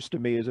much use to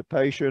me as a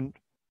patient,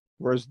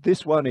 whereas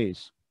this one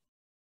is.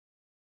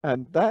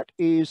 And that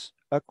is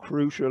a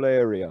crucial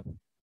area.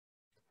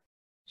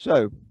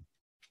 So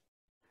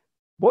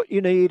what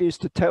you need is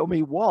to tell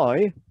me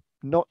why,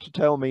 not to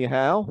tell me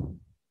how.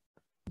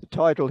 The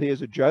title here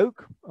is a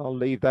joke. I'll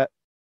leave that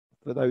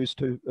for those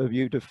of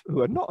you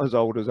who are not as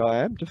old as I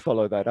am to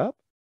follow that up.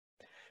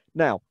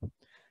 Now,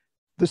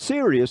 the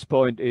serious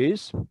point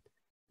is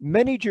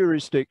many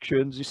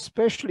jurisdictions,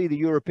 especially the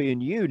European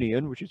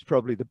Union, which is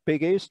probably the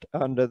biggest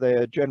under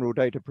their general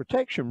data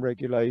protection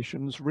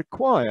regulations,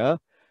 require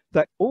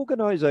that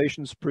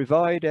organizations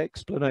provide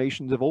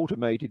explanations of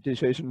automated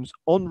decisions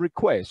on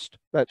request.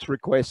 That's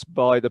request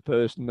by the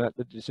person that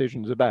the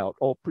decision's about,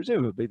 or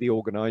presumably the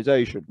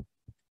organization.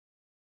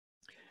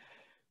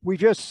 We've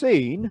just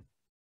seen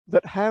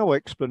that how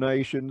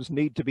explanations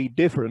need to be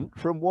different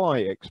from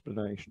why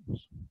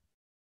explanations.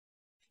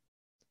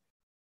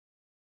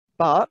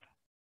 But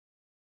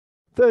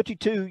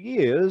 32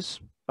 years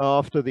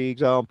after the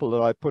example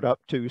that I put up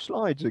 2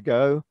 slides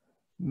ago,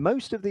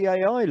 most of the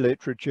AI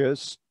literature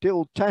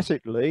still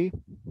tacitly,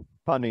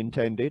 pun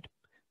intended,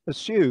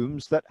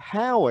 assumes that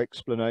how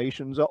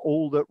explanations are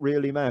all that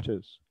really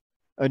matters.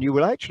 And you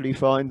will actually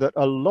find that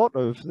a lot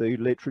of the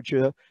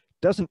literature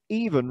doesn't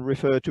even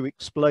refer to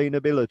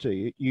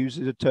explainability. It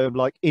uses a term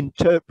like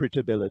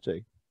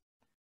interpretability.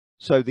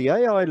 So the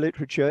AI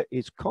literature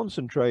is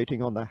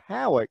concentrating on the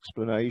how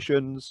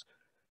explanations,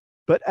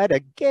 but at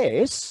a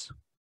guess,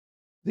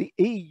 the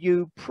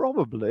EU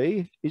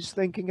probably is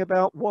thinking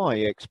about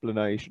why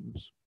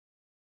explanations.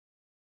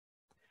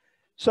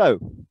 So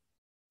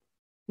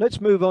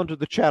let's move on to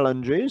the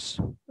challenges.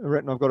 I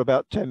reckon I've got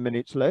about 10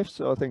 minutes left,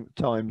 so I think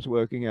the time's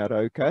working out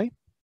okay.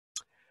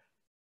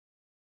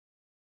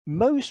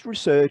 Most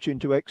research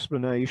into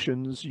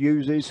explanations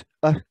uses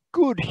a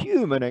good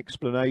human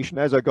explanation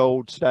as a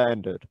gold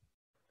standard.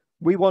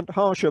 We want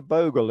Harsha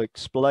Bogle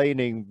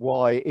explaining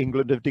why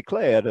England have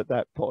declared at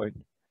that point.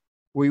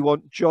 We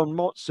want John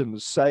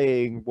Motson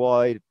saying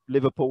why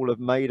Liverpool have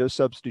made a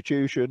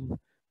substitution.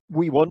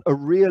 We want a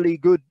really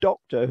good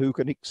doctor who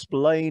can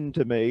explain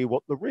to me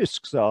what the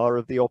risks are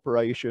of the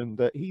operation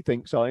that he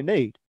thinks I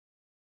need.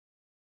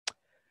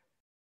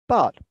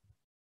 But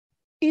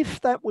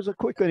if that was a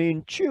quick and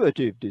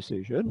intuitive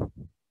decision,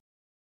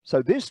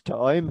 so this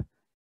time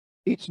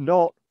it's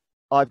not,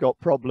 I've got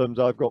problems,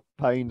 I've got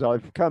pains,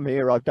 I've come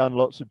here, I've done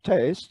lots of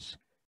tests.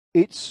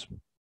 It's,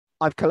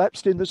 I've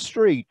collapsed in the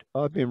street.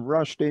 I've been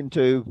rushed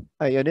into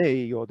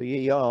A&E or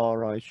the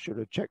ER. I should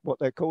have checked what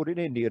they're called in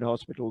Indian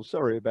hospitals.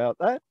 Sorry about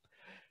that.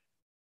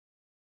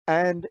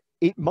 And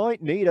it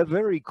might need a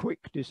very quick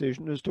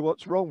decision as to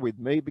what's wrong with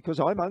me because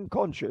I'm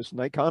unconscious and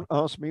they can't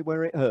ask me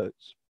where it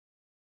hurts.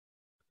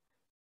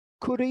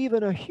 Could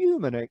even a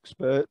human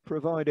expert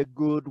provide a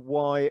good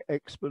why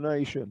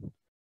explanation?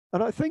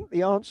 And I think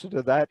the answer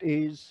to that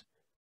is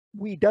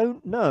we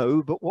don't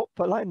know, but what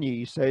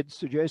Polanyi said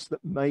suggests that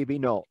maybe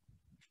not.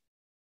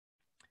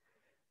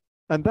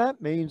 And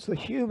that means the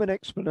human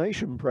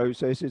explanation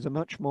process is a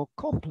much more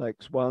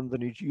complex one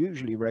than is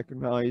usually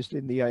recognized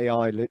in the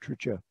AI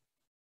literature,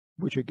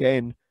 which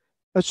again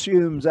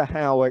assumes a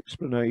how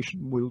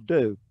explanation will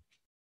do.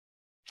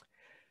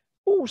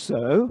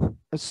 Also,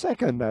 a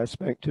second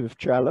aspect of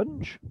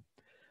challenge,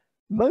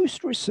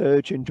 most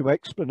research into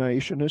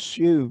explanation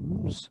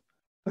assumes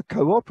a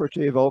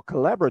cooperative or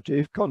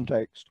collaborative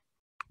context.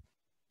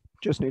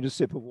 Just need a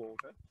sip of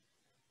water.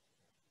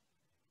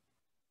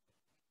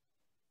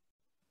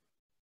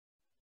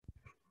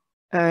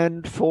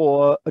 And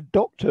for a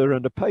doctor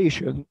and a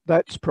patient,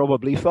 that's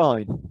probably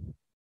fine.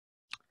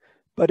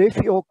 But if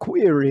you're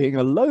querying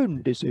a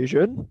lone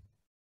decision,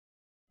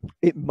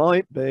 it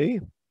might be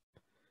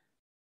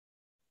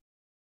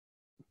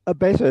a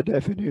better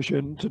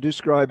definition to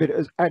describe it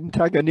as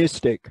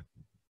antagonistic.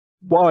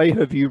 Why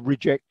have you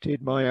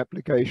rejected my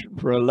application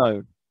for a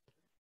loan?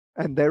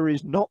 And there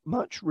is not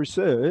much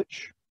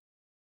research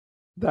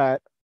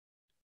that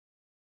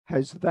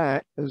has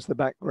that as the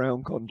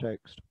background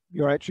context.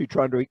 You're actually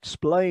trying to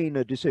explain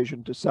a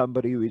decision to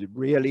somebody who is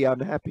really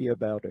unhappy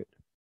about it.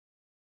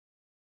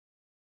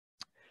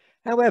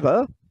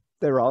 However,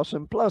 there are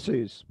some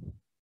pluses.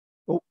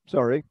 Oh,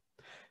 sorry.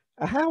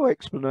 A how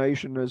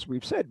explanation, as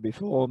we've said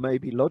before, may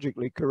be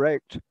logically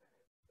correct,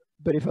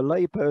 but if a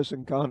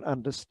layperson can't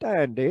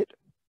understand it,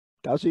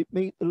 does it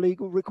meet the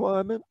legal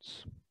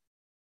requirements?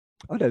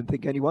 I don't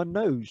think anyone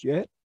knows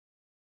yet.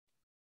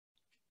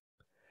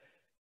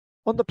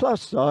 On the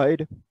plus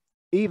side,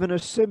 even a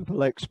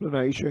simple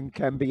explanation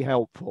can be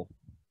helpful.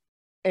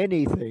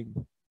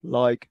 Anything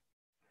like,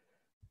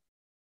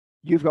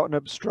 you've got an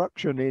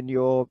obstruction in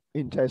your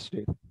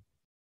intestine.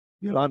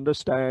 You'll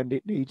understand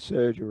it needs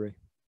surgery.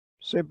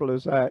 Simple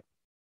as that,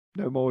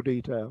 no more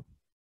detail.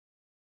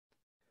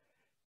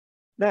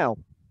 Now,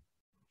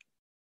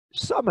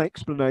 some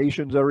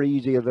explanations are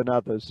easier than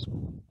others.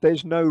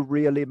 There's no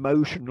real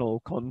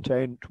emotional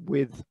content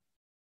with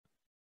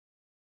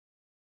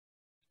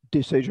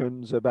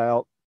decisions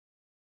about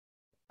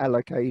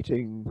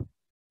allocating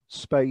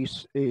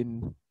space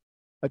in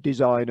a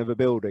design of a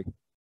building.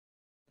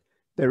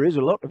 There is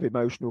a lot of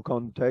emotional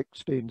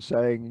context in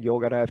saying you're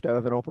going to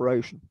have an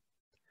operation.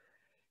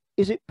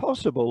 Is it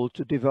possible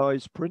to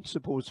devise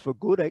principles for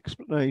good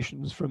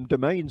explanations from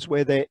domains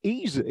where they're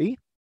easy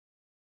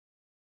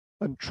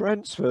and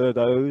transfer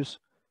those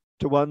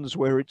to ones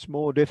where it's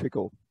more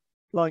difficult,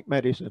 like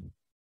medicine?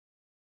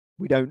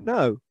 We don't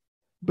know,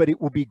 but it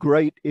would be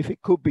great if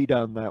it could be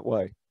done that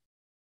way.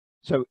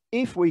 So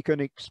if we can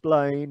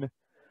explain,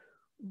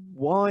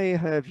 why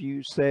have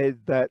you said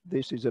that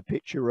this is a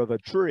picture of a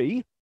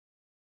tree?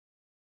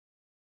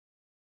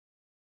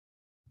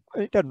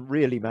 It doesn't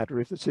really matter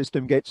if the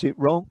system gets it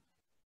wrong.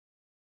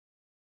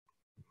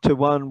 To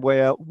one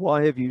where,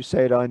 why have you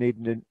said I need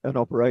an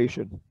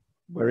operation?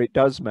 Where it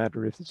does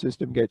matter if the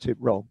system gets it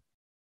wrong.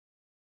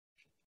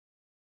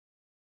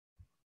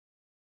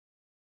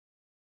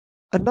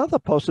 Another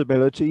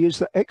possibility is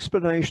that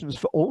explanations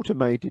for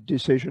automated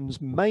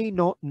decisions may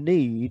not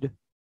need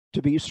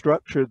to be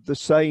structured the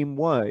same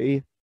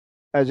way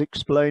as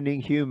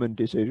explaining human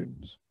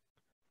decisions.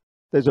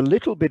 There's a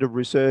little bit of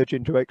research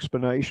into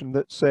explanation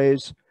that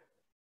says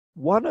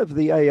one of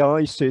the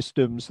AI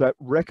systems that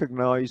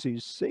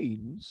recognizes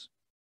scenes,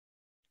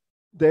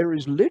 there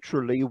is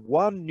literally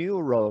one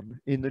neuron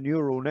in the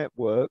neural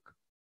network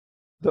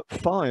that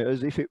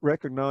fires if it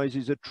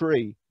recognizes a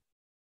tree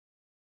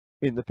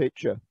in the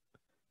picture,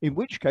 in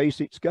which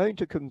case it's going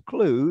to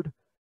conclude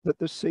that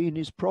the scene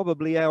is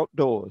probably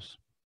outdoors.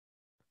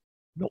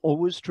 Not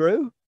always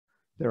true.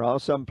 There are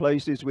some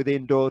places with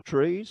indoor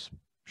trees,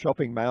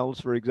 shopping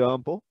malls, for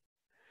example.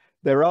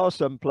 There are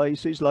some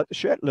places like the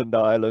Shetland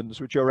Islands,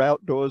 which are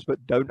outdoors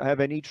but don't have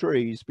any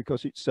trees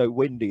because it's so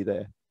windy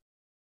there.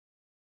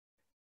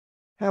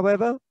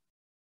 However,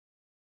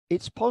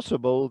 it's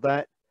possible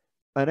that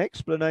an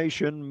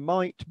explanation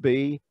might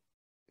be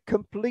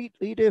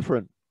completely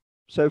different.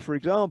 So, for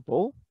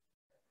example,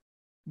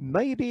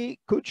 maybe it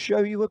could show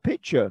you a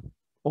picture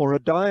or a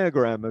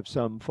diagram of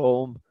some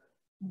form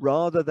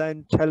rather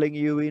than telling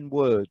you in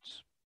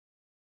words.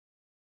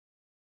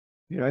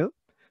 You know,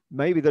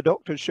 maybe the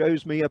doctor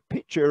shows me a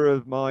picture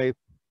of my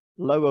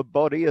lower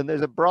body and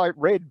there's a bright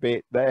red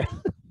bit there.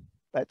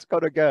 That's got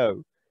to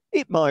go.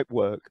 It might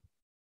work.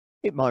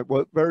 It might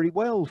work very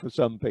well for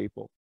some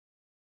people.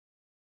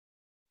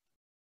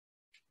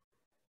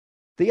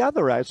 The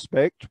other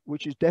aspect,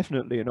 which is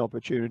definitely an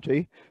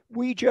opportunity,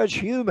 we judge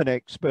human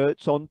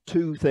experts on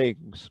two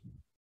things: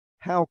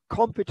 how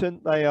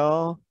competent they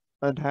are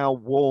and how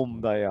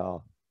warm they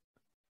are.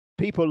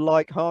 People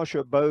like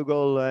Harsha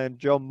Bogle and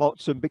John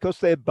Motson, because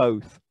they're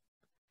both.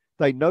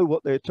 They know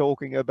what they're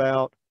talking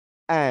about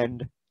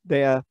and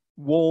they're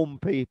warm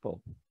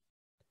people.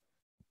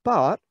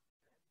 But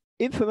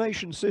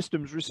information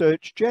systems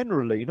research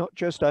generally, not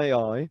just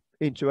AI,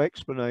 into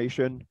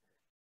explanation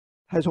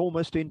has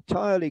almost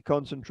entirely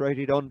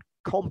concentrated on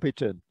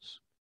competence.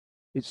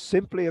 It's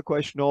simply a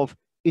question of,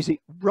 is it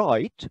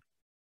right?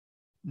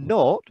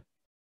 Not,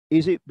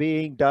 is it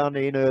being done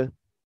in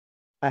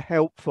a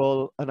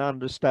helpful, an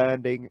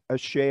understanding, a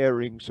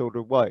sharing sort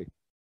of way?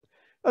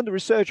 And the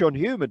research on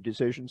human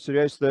decisions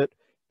suggests that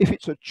if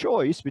it's a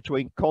choice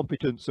between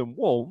competence and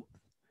warmth,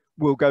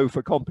 we'll go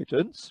for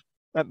competence.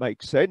 That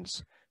makes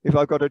sense. if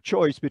I've got a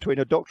choice between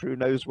a doctor who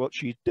knows what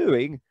she's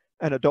doing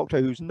and a doctor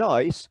who's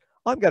nice,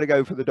 I'm going to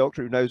go for the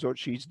doctor who knows what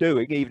she's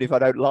doing, even if I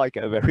don't like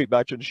her very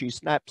much and she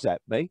snaps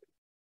at me.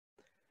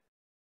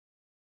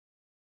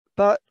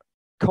 But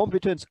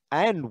competence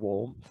and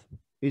warmth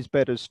is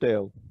better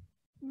still.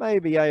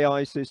 Maybe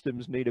AI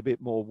systems need a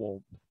bit more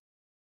warmth.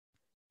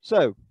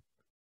 So,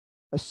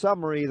 a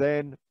summary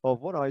then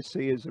of what I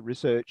see as the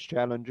research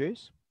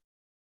challenges.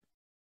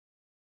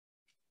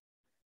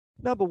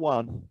 Number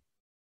one,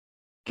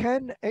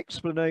 can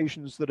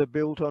explanations that are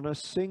built on a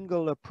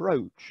single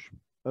approach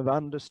of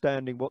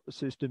understanding what the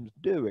system's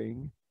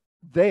doing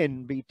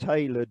then be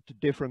tailored to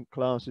different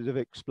classes of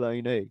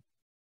explainee?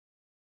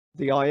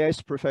 The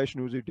IS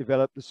professionals who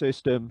developed the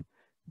system,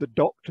 the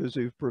doctors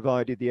who've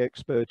provided the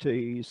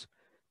expertise,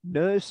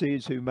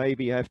 nurses who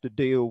maybe have to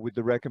deal with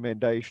the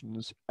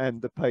recommendations,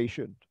 and the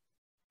patient.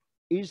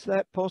 Is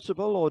that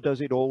possible, or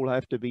does it all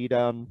have to be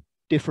done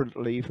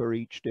differently for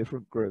each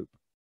different group?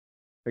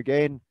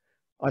 Again,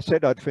 I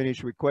said I'd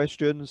finish with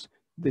questions.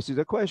 This is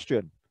a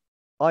question.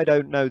 I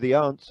don't know the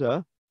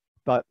answer,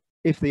 but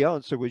if the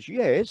answer was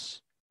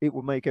yes, it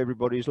will make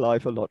everybody's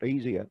life a lot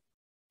easier.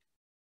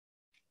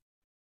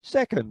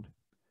 Second,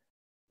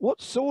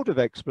 what sort of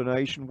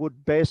explanation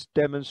would best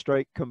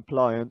demonstrate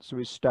compliance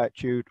with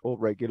statute or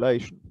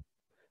regulation?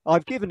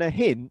 I've given a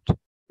hint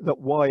that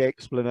why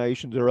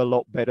explanations are a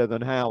lot better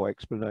than how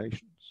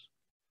explanations.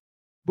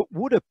 But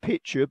would a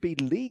picture be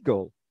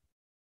legal?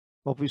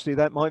 Obviously,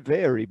 that might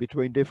vary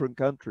between different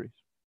countries.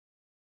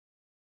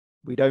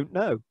 We don't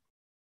know.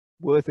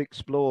 Worth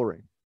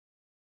exploring.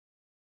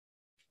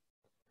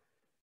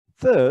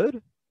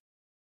 Third,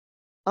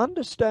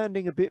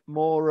 understanding a bit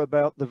more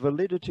about the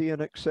validity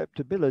and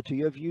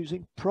acceptability of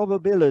using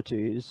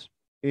probabilities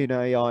in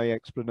AI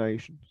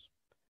explanations.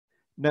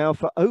 Now,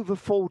 for over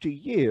 40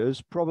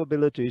 years,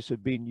 probabilities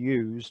have been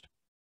used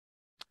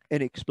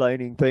in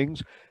explaining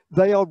things.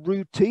 They are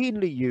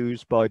routinely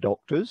used by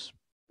doctors.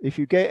 If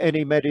you get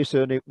any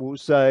medicine, it will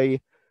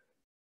say,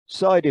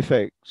 side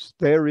effects.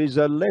 There is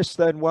a less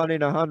than 1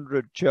 in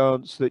 100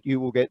 chance that you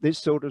will get this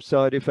sort of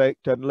side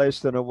effect and less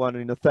than a 1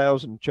 in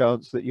 1,000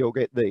 chance that you'll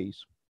get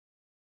these.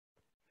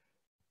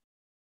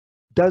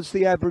 Does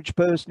the average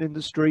person in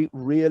the street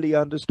really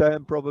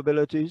understand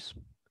probabilities?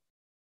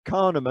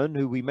 Kahneman,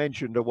 who we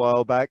mentioned a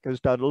while back, has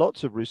done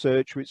lots of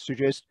research which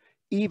suggests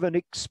even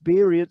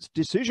experienced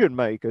decision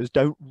makers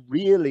don't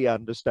really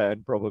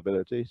understand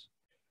probabilities.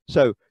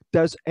 So,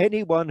 does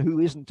anyone who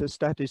isn't a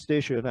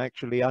statistician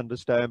actually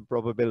understand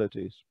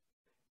probabilities?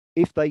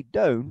 If they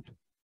don't,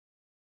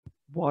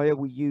 why are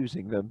we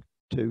using them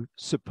to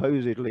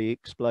supposedly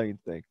explain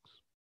things?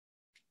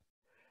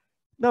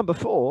 Number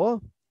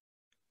 4,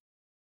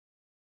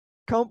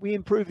 can't we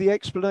improve the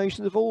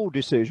explanation of all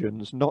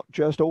decisions, not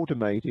just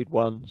automated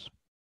ones?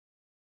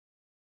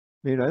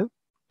 You know,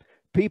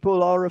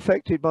 people are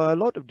affected by a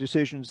lot of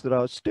decisions that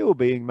are still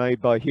being made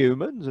by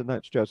humans, and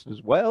that's just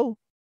as well.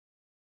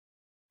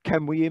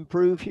 Can we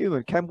improve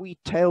human? Can we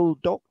tell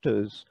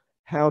doctors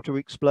how to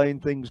explain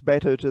things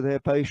better to their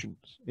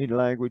patients in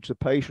language the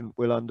patient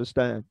will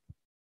understand?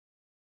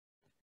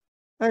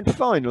 And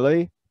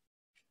finally,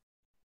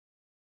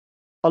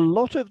 a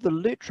lot of the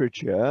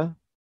literature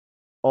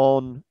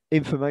on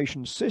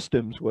information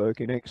systems work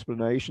in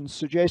explanations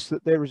suggests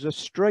that there is a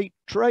straight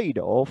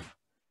trade-off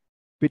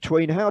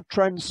between how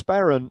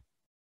transparent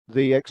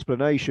the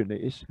explanation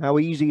is, how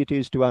easy it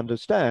is to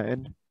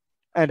understand,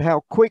 and how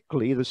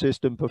quickly the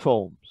system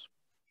performs.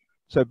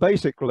 So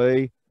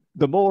basically,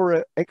 the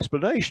more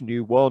explanation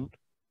you want,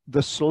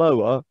 the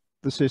slower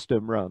the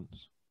system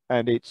runs.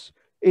 And it's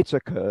a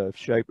curve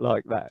shaped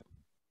like that.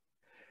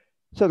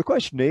 So the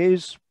question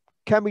is,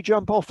 can we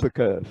jump off the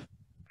curve?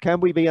 Can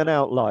we be an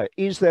outlier?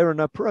 Is there an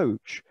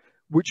approach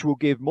which will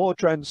give more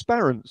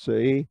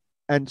transparency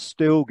and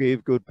still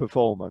give good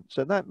performance?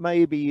 And that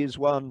maybe is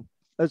one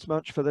as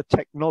much for the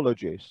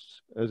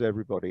technologists as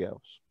everybody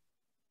else.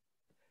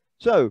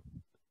 So,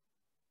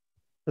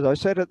 as I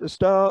said at the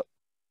start,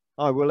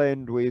 I will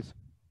end with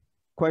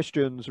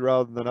questions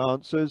rather than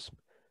answers.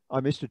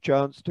 I missed a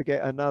chance to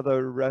get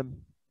another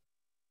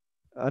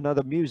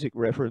music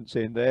reference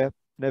in there.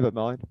 Never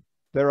mind.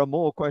 There are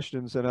more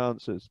questions than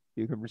answers.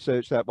 You can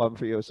research that one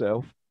for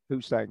yourself.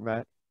 Who sang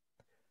that?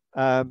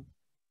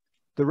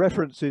 The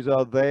references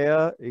are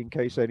there in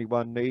case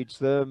anyone needs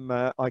them.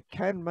 I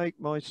can make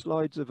my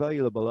slides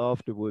available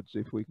afterwards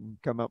if we can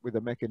come up with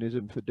a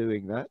mechanism for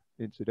doing that,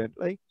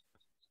 incidentally.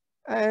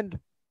 And,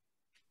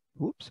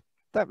 whoops,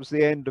 that was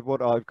the end of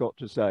what I've got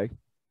to say.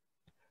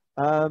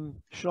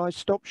 Shall I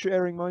stop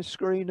sharing my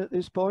screen at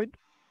this point?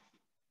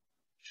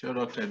 Sure,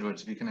 Dr.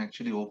 Edwards. We can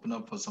actually open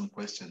up for some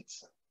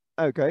questions.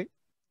 Okay.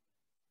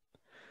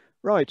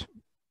 Right,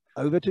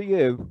 over to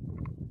you.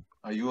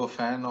 Are you a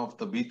fan of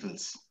the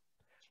Beatles?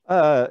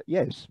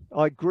 Yes,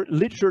 I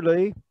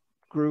literally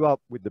grew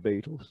up with the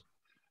Beatles.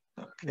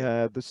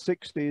 Okay. The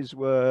 60s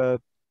were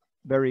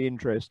very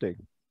interesting.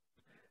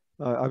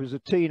 I was a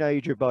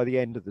teenager by the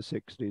end of the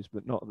 60s,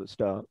 but not at the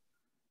start.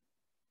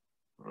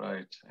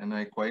 Right. And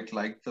I quite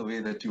like the way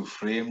that you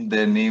framed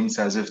their names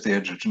as if they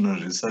had written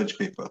a research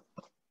paper.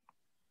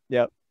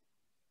 Yeah.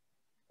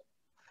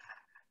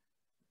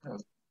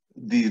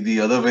 The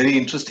other very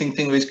interesting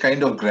thing which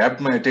kind of grabbed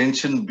my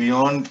attention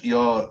beyond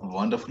your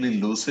wonderfully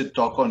lucid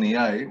talk on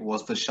AI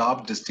was the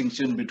sharp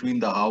distinction between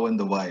the how and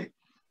the why.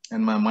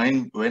 And my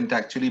mind went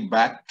actually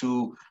back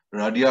to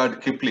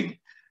Rudyard Kipling,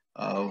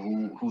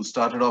 who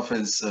started off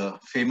his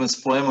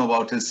famous poem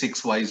about his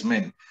six wise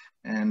men.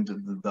 And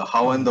the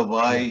how and the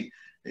why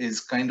is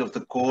kind of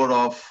the core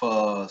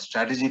of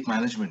strategic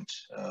management,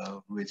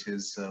 which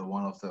is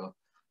one of the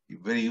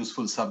very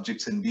useful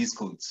subjects in B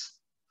schools.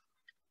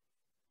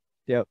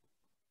 Yep.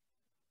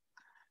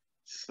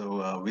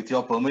 So with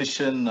your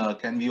permission,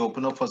 can we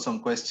open up for some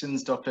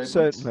questions, Dr. Edwards?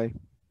 Certainly.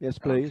 Yes,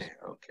 please.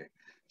 Okay.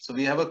 So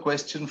we have a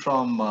question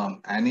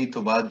from Annie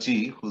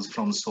Tobaji, who's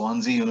from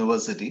Swansea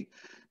University.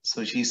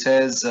 So she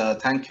says,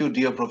 thank you,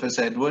 dear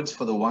Professor Edwards,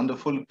 for the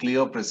wonderful,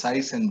 clear,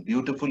 precise, and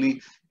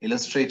beautifully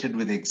illustrated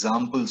with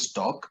examples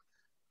talk.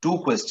 Two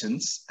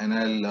questions, and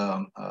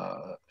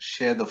I'll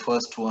share the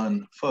first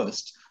one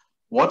first.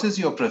 What is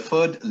your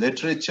preferred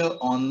literature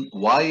on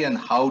why and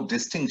how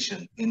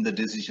distinction in the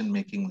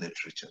decision-making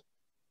literature?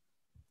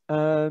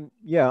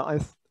 Yeah,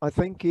 I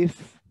think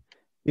if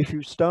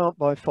you start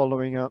by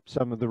following up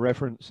some of the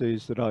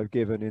references that I've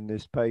given in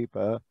this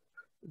paper,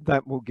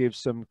 that will give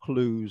some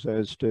clues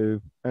as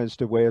to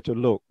where to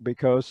look,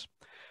 because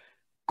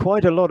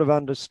quite a lot of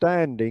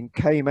understanding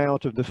came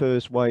out of the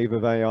first wave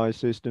of AI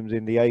systems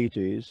in the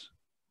 80s,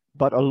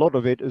 but a lot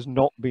of it has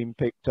not been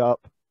picked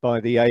up by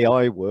the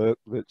AI work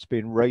that's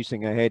been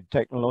racing ahead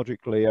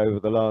technologically over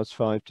the last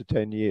 5 to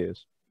 10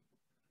 years.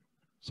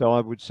 So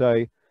I would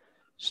say,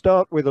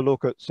 start with a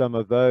look at some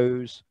of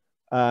those.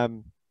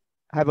 Have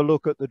a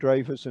look at the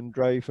Dreyfus and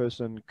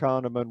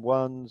Kahneman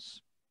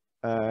ones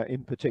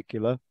in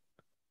particular,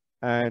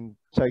 and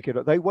take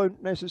it. They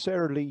won't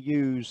necessarily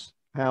use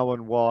how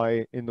and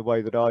why in the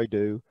way that I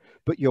do,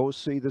 but you'll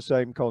see the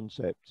same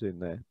concepts in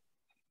there.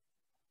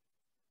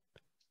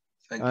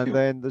 Thank you.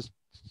 Then the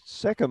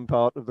second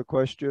part of the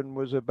question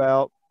was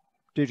about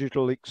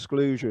digital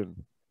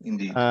exclusion.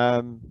 Indeed.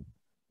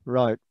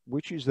 Right,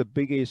 which is the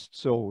biggest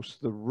source,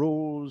 the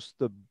rules,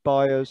 the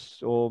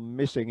bias, or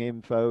missing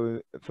info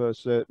for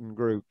certain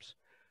groups?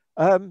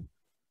 I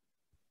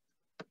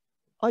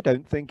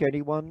don't think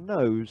anyone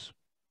knows.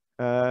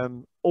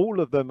 All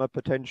of them are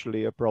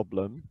potentially a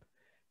problem,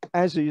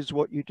 as is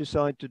what you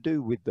decide to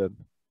do with them.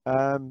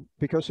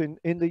 Because in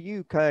the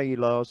UK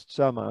last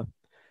summer,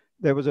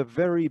 there was a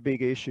very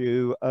big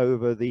issue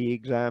over the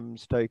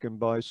exams taken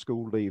by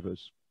school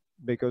leavers,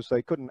 because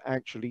they couldn't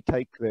actually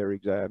take their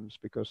exams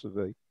because of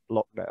the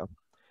lockdown.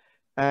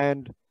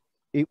 And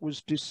it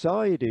was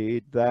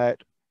decided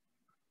that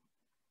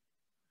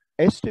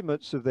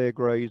estimates of their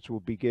grades will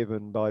be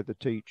given by the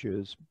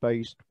teachers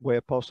based, where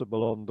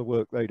possible, on the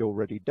work they'd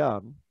already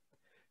done,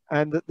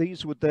 and that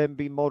these would then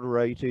be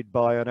moderated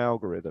by an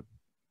algorithm.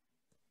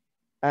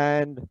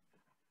 And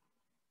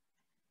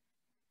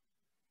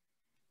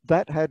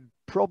that had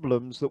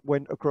problems that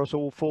went across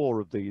all four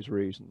of these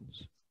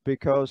reasons,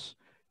 because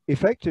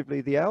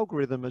effectively the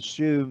algorithm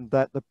assumed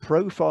that the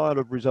profile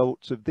of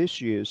results of this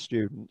year's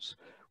students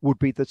would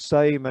be the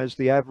same as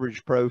the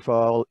average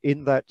profile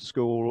in that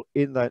school,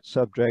 in that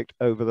subject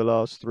over the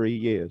last 3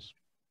 years.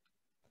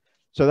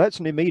 So that's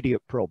an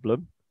immediate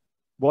problem.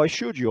 Why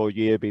should your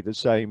year be the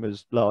same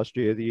as last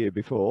year, the year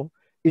before,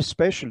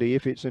 especially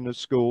if it's in a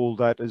school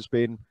that has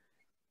been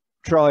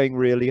trying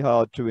really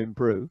hard to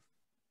improve?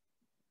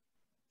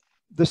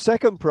 The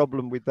second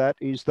problem with that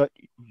is that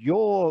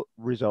your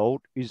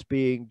result is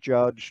being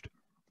judged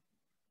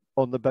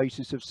on the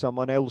basis of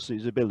someone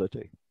else's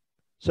ability.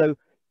 So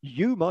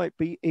you might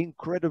be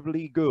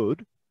incredibly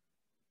good,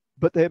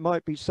 but there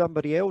might be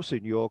somebody else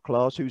in your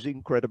class who's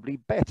incredibly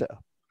better.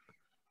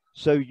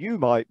 So you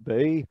might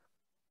be,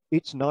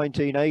 it's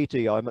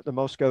 1980, I'm at the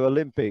Moscow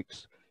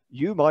Olympics.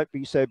 You might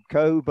be Seb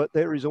Coe, but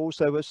there is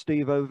also a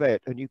Steve Ovett,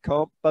 and you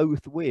can't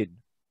both win.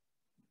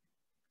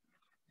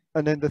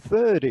 And then the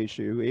third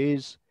issue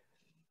is,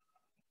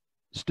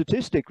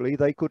 statistically,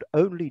 they could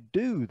only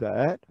do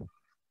that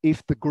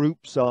if the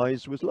group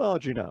size was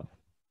large enough.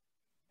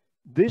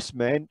 This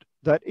meant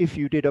that if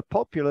you did a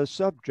popular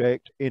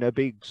subject in a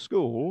big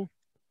school,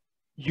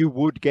 you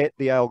would get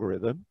the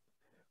algorithm.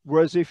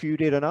 Whereas if you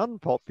did an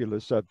unpopular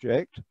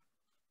subject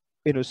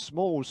in a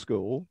small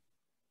school,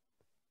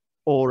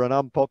 or an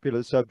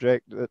unpopular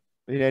subject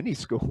in any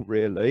school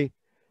really,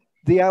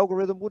 the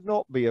algorithm would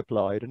not be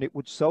applied, and it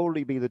would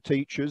solely be the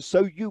teachers,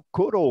 so you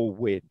could all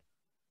win.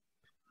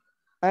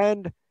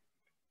 And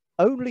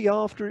only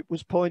after it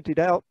was pointed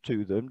out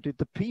to them did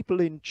the people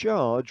in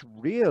charge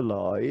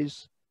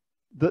realize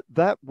that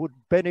that would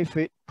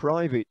benefit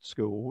private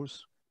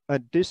schools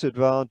and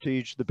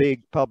disadvantage the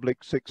big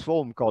public sixth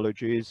form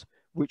colleges,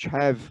 which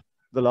have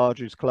the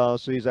largest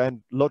classes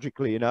and,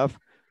 logically enough,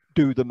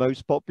 do the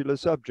most popular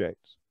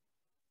subjects.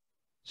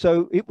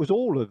 So it was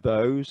all of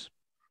those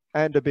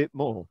and a bit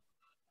more.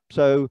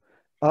 So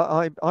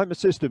I'm a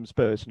systems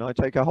person. I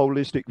take a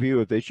holistic view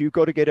of this. You've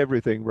got to get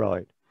everything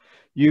right.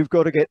 You've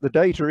got to get the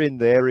data in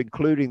there,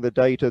 including the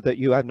data that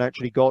you haven't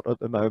actually got at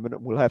the moment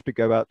and will have to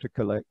go out to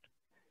collect.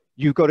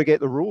 You've got to get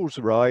the rules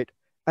right,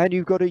 and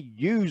you've got to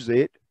use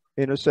it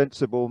in a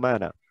sensible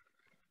manner.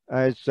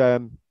 As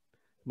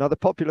another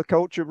popular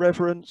culture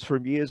reference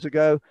from years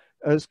ago,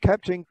 as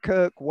Captain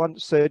Kirk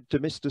once said to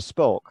Mr.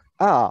 Spock,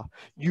 "Ah,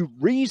 you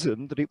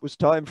reasoned that it was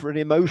time for an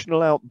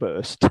emotional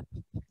outburst."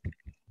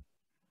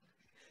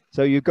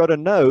 So you've got to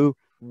know,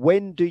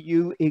 when do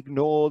you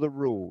ignore the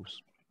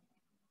rules?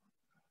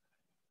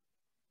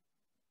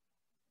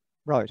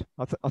 Right.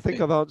 I think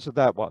I've answered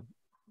that one.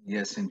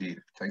 Yes, indeed.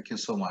 Thank you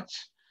so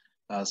much.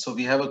 So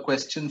we have a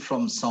question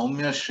from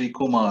Soumya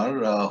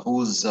Srikumar,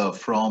 who's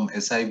from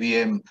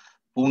SIBM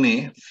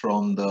Pune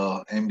from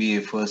the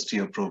MBA first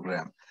year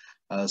program.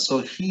 So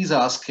he's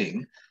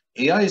asking,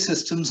 AI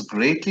systems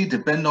greatly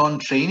depend on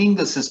training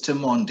the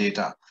system on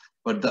data,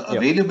 but the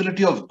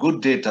availability of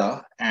good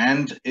data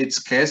and its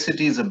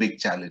scarcity is a big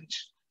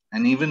challenge.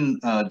 And even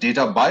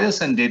data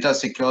bias and data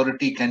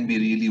security can be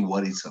really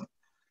worrisome.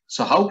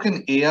 So how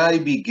can AI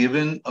be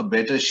given a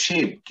better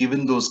shape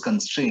given those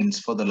constraints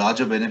for the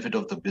larger benefit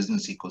of the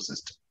business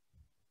ecosystem?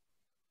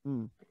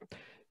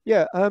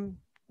 Yeah,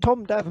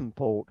 Tom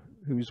Davenport,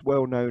 who's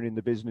well known in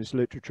the business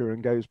literature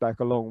and goes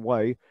back a long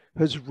way,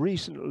 has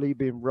recently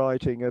been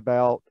writing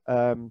about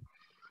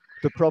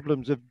the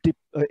problems of,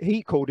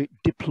 he called it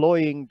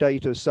deploying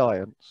data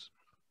science.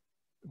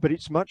 But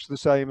it's much the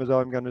same as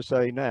I'm going to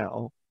say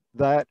now,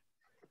 that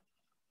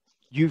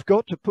you've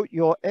got to put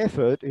your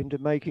effort into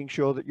making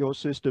sure that your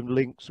system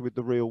links with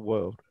the real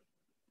world.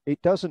 It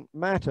doesn't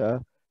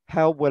matter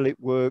how well it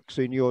works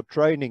in your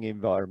training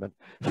environment.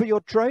 For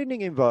your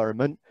training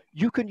environment,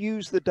 you can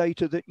use the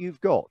data that you've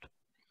got.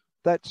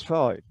 That's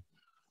fine.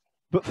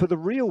 But for the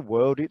real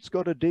world, it's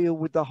got to deal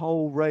with the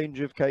whole range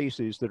of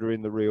cases that are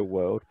in the real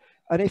world.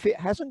 And if it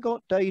hasn't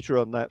got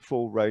data on that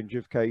full range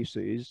of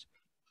cases,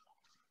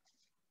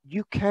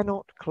 you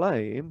cannot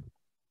claim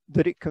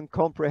that it can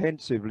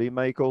comprehensively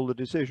make all the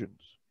decisions.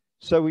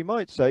 So we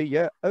might say,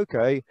 yeah,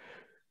 okay,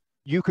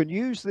 you can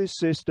use this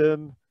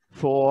system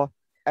for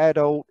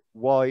adult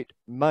white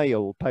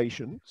male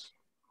patients,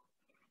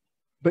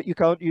 but you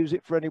can't use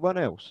it for anyone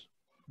else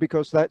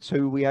because that's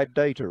who we had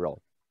data on.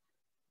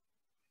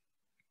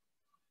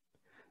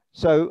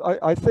 So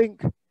I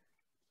think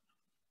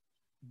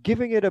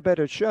giving it a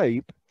better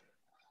shape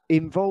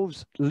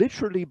involves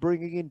literally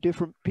bringing in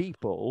different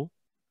people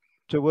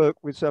to work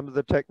with some of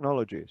the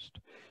technologists.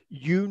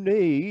 You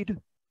need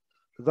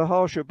the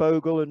Harsha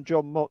Bogle and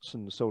John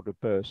Motson sort of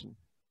person,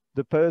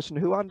 the person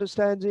who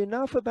understands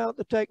enough about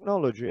the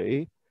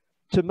technology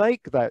to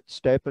make that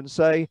step and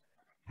say,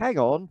 hang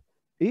on,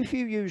 if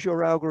you use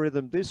your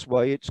algorithm this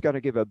way, it's going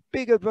to give a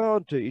big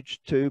advantage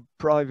to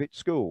private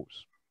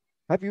schools.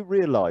 Have you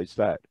realized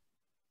that?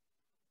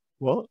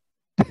 What?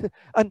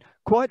 And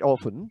quite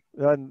often,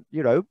 and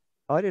you know,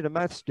 I did a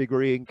maths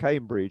degree in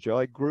Cambridge.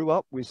 I grew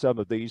up with some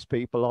of these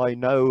people. I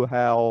know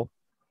how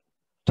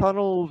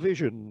tunnel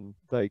vision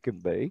they can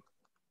be.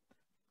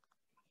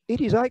 It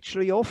is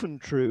actually often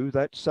true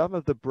that some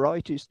of the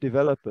brightest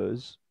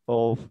developers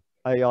of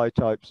AI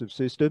types of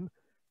system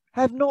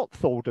have not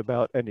thought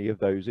about any of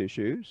those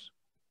issues.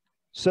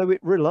 So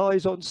it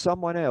relies on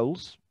someone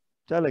else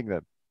telling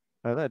them.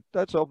 And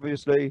that's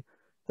obviously,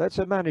 that's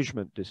a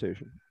management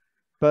decision.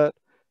 But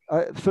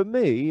for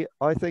me,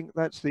 I think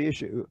that's the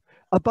issue.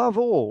 Above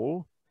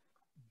all,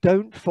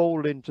 don't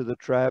fall into the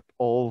trap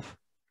of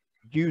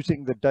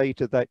using the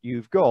data that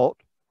you've got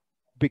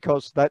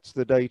because that's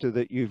the data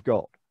that you've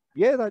got.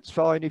 Yeah, that's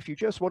fine if you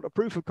just want a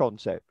proof of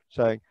concept,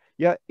 saying,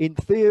 yeah, in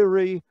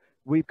theory,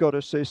 we've got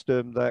a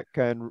system that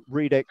can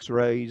read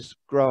X-rays,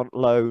 grant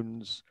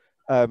loans,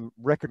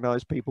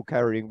 recognize people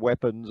carrying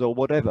weapons or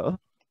whatever.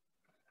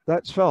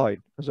 That's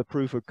fine as a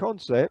proof of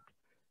concept,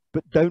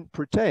 but don't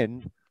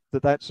pretend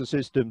that that's a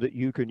system that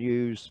you can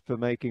use for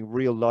making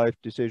real life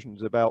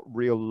decisions about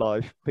real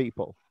life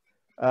people.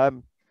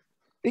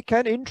 It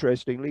can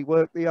interestingly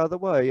work the other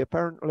way.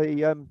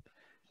 Apparently,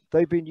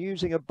 they've been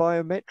using a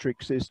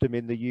biometric system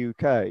in the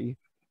UK,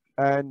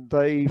 and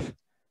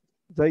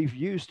they've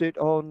used it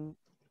on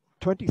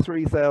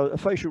 23,000, a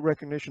facial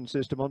recognition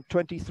system on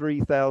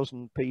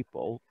 23,000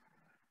 people,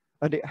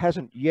 and it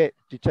hasn't yet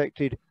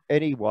detected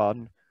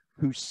anyone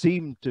who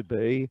seemed to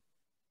be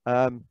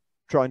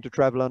trying to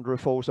travel under a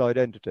false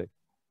identity.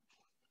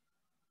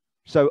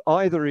 So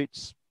either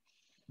it's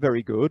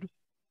very good,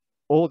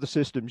 or the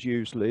system's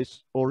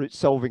useless, or it's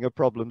solving a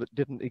problem that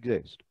didn't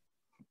exist.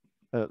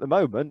 And at the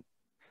moment,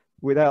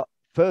 without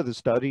further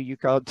study, you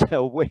can't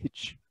tell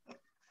which.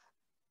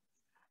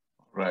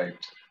 Right.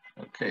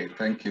 Okay.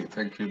 Thank you.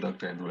 Thank you,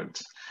 Dr.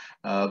 Edwards.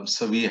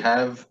 So we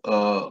have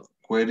a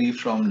query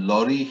from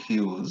Laurie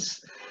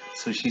Hughes.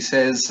 So she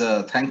says,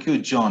 thank you,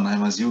 John.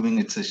 I'm assuming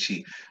it's a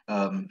she.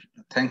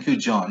 Thank you,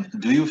 John.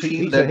 Do you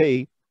feel He's that... a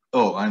he.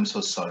 Oh, I'm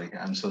so sorry.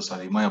 I'm so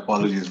sorry. My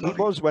apologies, He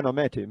was when I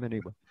met him,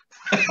 anyway.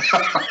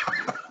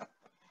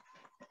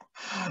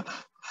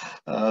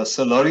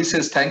 So Laurie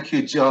says, thank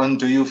you, John.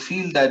 Do you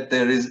feel that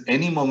there is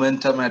any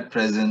momentum at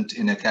present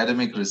in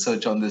academic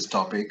research on this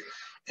topic,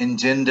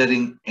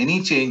 engendering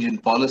any change in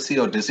policy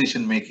or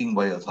decision-making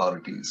by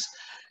authorities?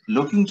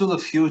 Looking to the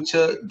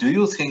future, do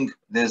you think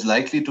there's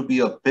likely to be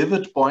a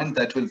pivot point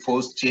that will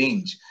force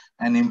change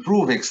and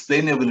improve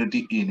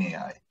explainability in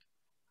AI?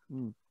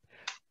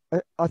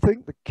 I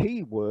think the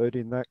key word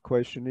in that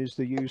question is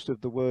the use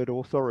of the word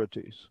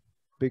authorities,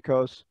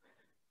 because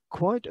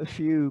quite a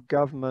few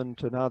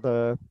government and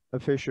other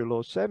official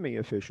or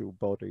semi-official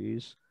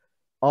bodies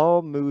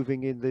are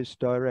moving in this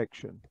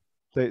direction.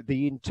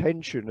 The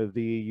intention of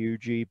the EU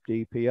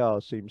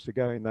GDPR seems to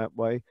go in that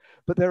way,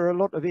 but there are a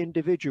lot of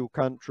individual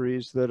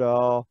countries that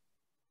are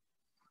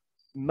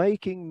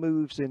making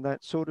moves in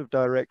that sort of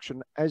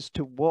direction as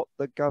to what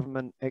the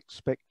government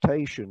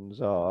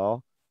expectations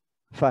are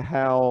for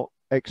how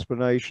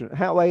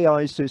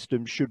AI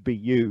systems should be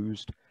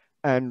used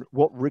and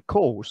what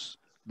recourse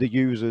the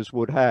users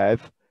would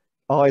have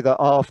either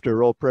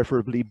after or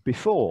preferably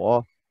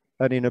before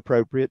an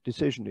inappropriate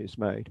decision is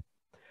made.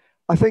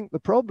 I think the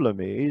problem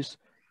is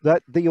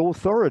that the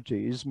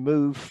authorities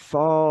move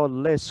far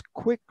less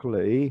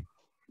quickly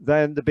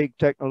than the big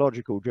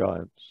technological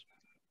giants.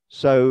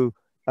 So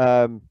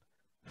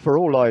for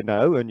all I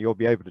know, and you'll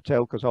be able to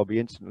tell because I'll be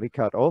instantly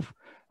cut off,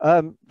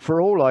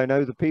 for all I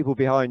know, the people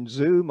behind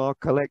Zoom are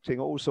collecting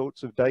all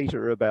sorts of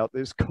data about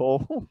this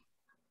call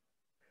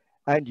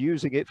and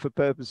using it for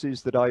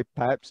purposes that I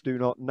perhaps do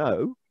not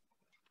know.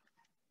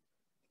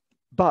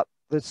 But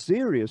the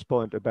serious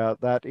point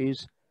about that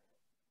is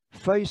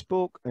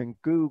Facebook and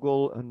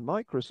Google and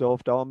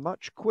Microsoft are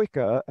much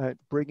quicker at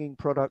bringing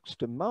products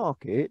to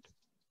market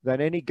than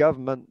any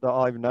government that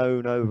I've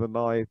known over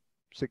my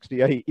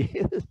 68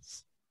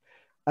 years.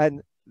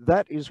 And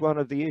that is one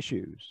of the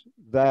issues,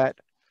 that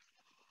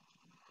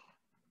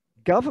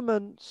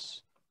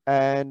governments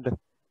and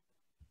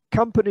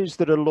companies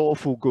that are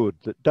lawful good,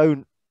 that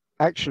don't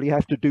actually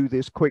have to do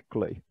this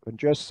quickly and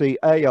just see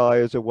AI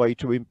as a way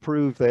to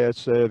improve their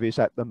service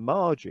at the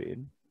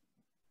margin,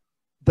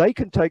 they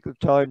can take the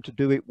time to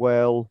do it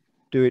well,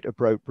 do it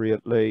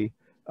appropriately.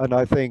 And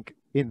I think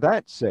in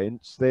that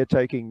sense, they're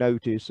taking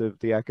notice of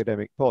the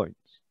academic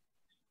points.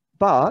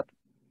 But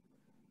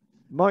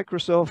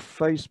Microsoft,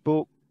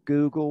 Facebook,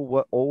 Google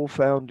were all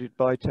founded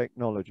by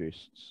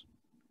technologists.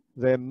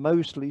 They're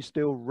mostly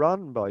still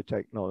run by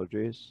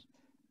technologists,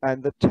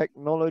 and the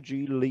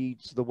technology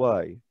leads the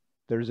way.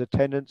 There is a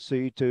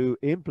tendency to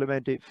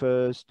implement it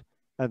first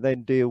and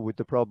then deal with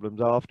the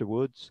problems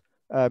afterwards.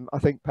 I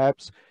think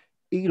perhaps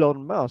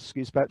Elon Musk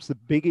is perhaps the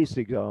biggest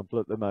example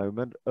at the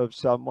moment of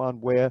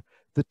someone where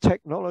the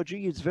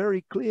technology is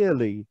very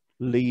clearly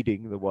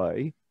leading the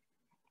way.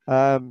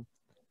 And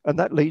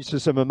that leads to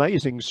some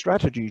amazing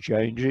strategy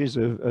changes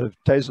of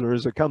Tesla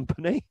as a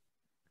company.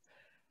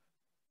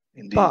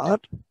 Indeed.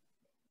 But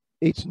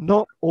it's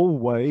not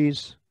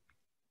always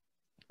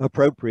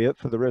appropriate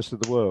for the rest of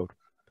the world.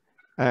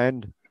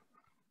 And,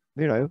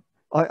 you know,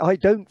 I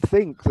don't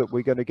think that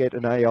we're going to get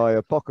an AI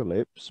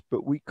apocalypse,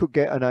 but we could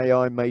get an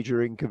AI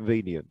major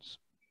inconvenience.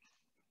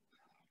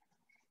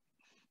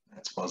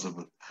 That's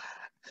possible.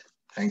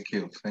 Thank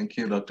you. Thank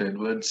you, Dr.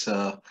 Edwards.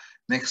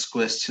 Next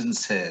question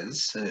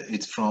says,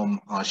 it's from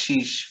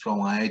Ashish from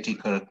IIT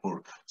Kharagpur.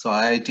 So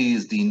IIT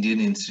is the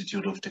Indian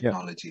Institute of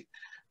Technology.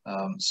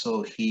 Yeah.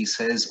 So he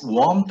says,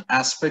 warmth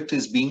aspect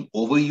is being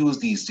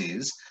overused these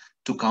days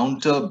to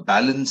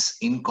counterbalance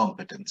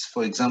incompetence.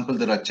 For example,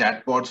 there are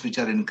chatbots which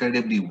are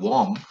incredibly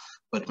warm,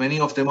 but many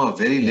of them are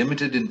very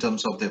limited in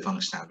terms of their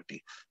functionality.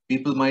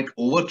 People might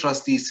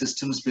overtrust these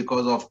systems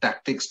because of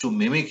tactics to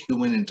mimic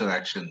human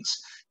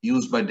interactions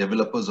used by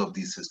developers of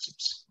these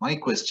systems. My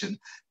question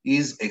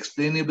is,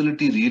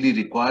 explainability really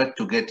required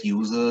to get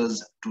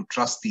users to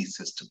trust these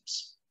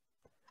systems?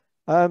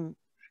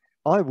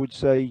 I would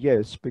say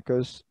yes,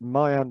 because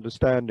my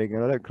understanding,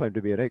 and I don't claim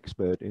to be an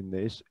expert in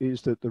this,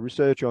 is that the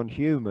research on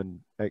human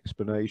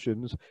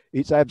explanations,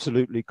 it's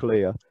absolutely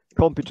clear.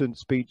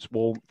 Competence beats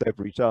warmth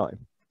every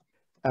time.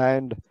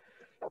 And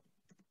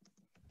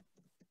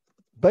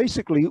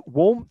basically,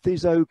 warmth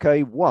is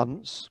okay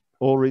once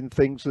or in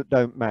things that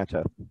don't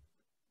matter.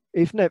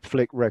 If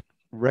Netflix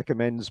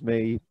recommends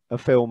me a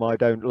film I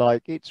don't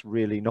like, it's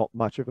really not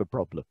much of a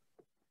problem.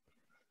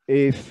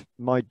 If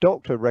my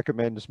doctor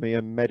recommends me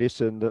a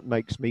medicine that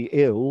makes me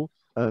ill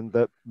and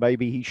that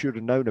maybe he should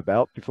have known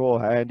about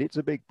beforehand, it's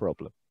a big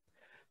problem.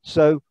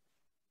 So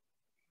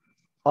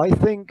I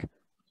think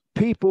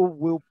people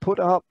will put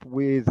up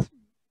with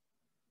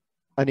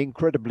an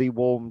incredibly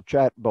warm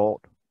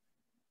chatbot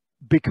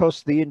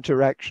because the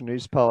interaction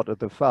is part of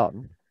the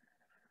fun.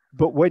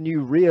 But when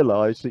you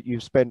realize that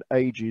you've spent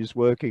ages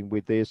working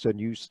with this and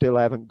you still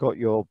haven't got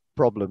your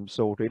problem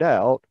sorted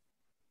out,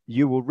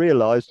 you will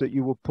realize that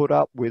you will put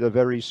up with a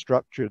very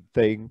structured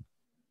thing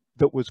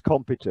that was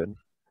competent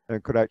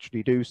and could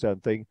actually do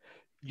something.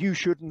 You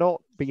should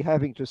not be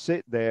having to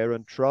sit there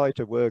and try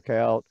to work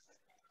out,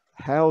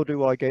 how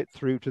do I get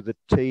through to the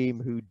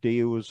team who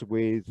deals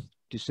with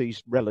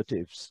deceased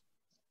relatives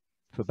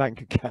for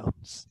bank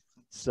accounts?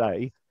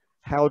 Say,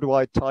 how do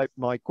I type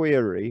my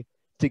query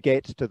to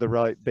get to the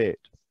right bit?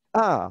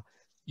 Ah,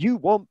 you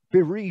want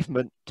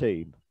bereavement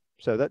team.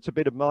 So that's a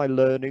bit of my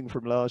learning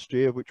from last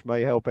year, which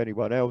may help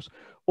anyone else.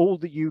 All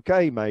the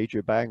UK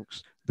major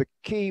banks the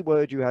key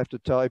word you have to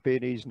type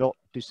in is not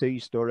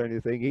deceased or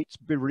anything, it's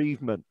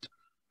bereavement.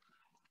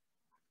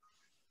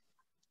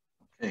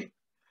 Okay.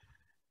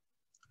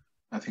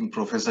 I think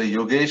Professor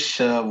Yogesh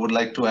would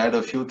like to add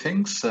a few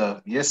things.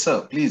 Yes,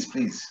 sir. Please,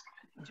 please.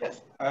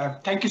 Yes.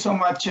 Thank you so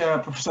much,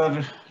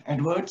 Professor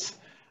Edwards.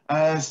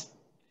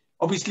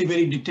 Obviously,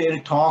 very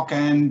detailed talk,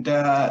 and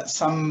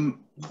some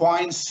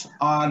points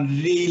are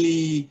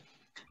really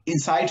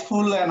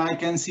insightful. And I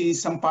can see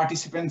some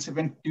participants have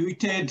been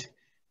tweeted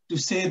to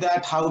say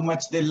that how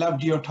much they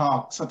loved your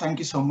talk. So thank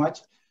you so much.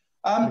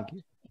 Thank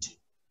you.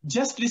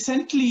 Just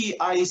recently,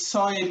 I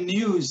saw a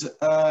news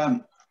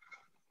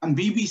on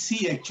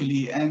BBC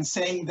actually, and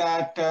saying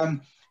that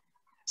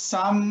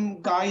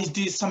some guys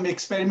did some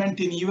experiment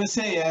in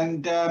USA,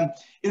 and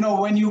you know,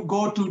 when you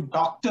go to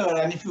doctor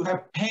and if you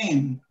have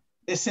pain,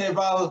 they say,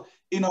 well,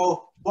 you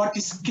know, what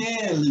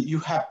scale you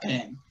have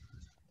pain,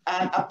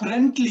 and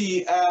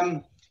apparently,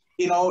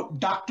 you know,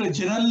 doctor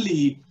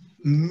generally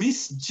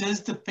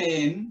misjudge the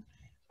pain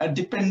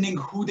depending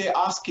who they're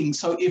asking.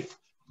 So if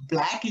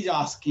black is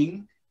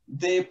asking,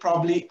 they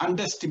probably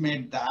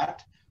underestimate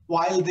that,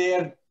 while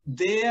they're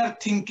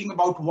thinking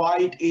about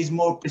white is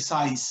more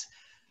precise.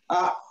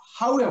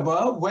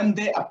 However, when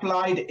they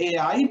applied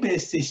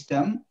AI-based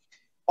system,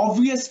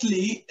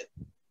 obviously,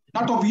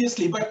 not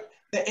obviously, but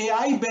the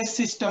AI-based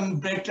system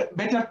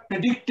better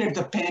predicted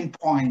the pain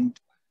point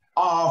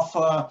of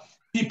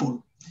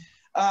people.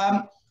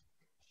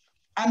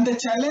 And the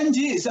challenge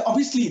is,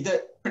 obviously,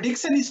 the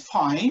prediction is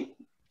fine.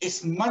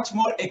 It's much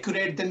more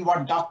accurate than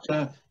what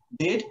doctor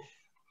did.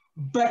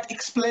 But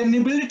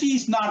explainability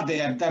is not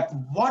there, that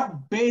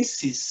what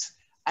basis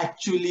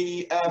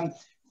actually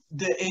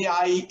the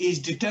AI is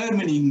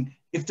determining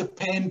if the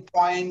pain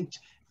point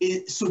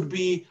should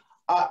be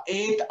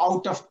 8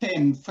 out of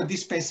 10 for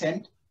this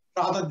patient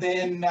rather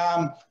than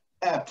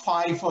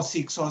 5 or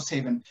 6 or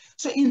 7.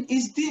 So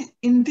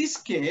in this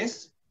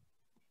case,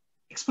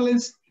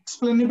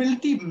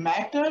 explainability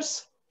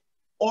matters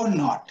or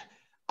not?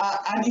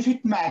 And if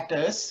it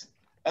matters,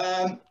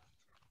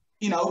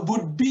 you know,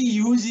 would be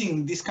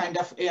using this kind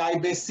of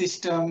AI-based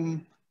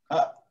system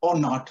or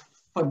not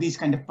for these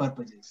kind of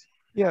purposes?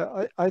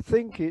 Yeah, I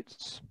think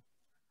it's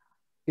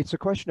a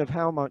question of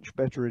how much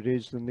better it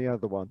is than the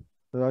other one.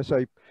 As I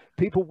say,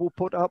 people will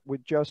put up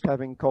with just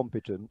having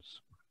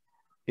competence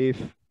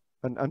if,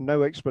 and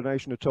no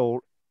explanation at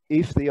all,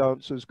 if the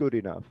answer is good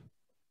enough.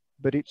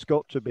 But it's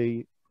got to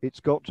be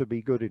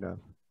good enough.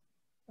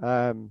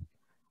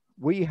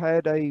 We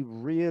had a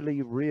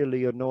really,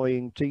 really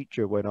annoying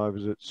teacher when I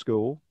was at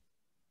school.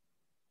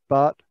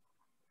 But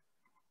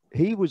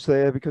he was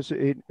there because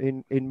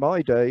in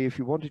my day, if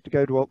you wanted to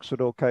go to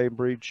Oxford or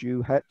Cambridge,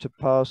 you had to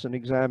pass an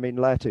exam in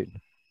Latin.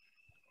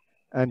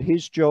 And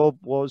his job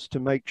was to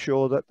make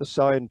sure that the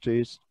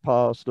scientists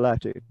passed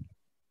Latin.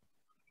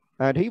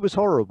 And he was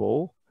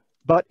horrible,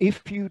 but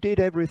if you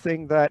did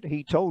everything that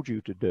he told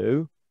you to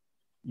do,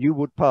 you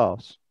would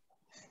pass.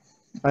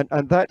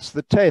 And that's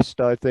the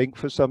test, I think,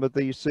 for some of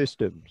these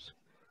systems.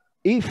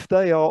 If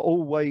they are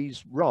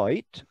always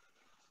right,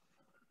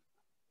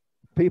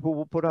 people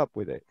will put up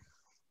with it.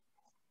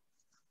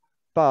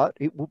 But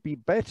it would be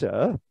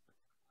better.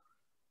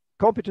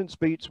 Competence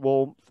beats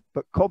warmth,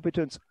 but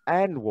competence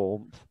and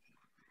warmth,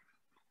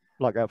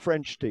 like our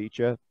French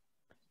teacher,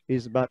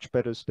 is much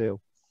better still.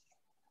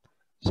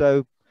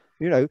 So,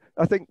 you know,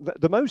 I think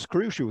the most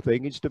crucial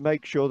thing is to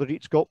make sure that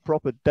it's got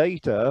proper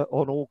data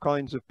on all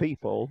kinds of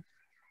people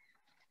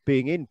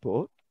being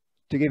input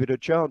to give it a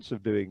chance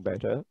of doing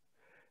better.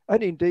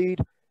 And indeed,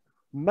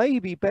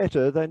 maybe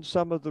better than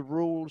some of the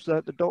rules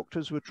that the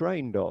doctors were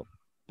trained on,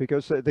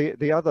 because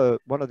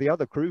one of the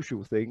other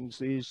crucial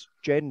things is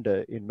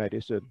gender in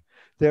medicine.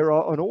 There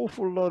are an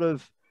awful lot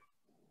of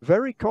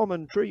very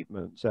common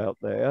treatments out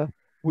there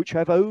which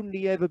have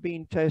only ever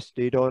been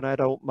tested on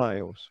adult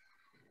males,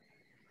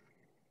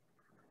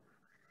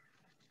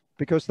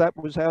 because that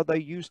was how they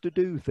used to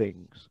do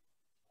things.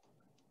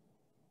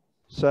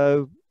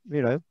 So,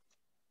 you know,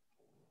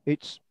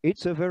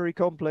 it's a very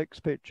complex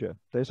picture.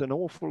 There's an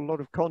awful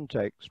lot of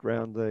context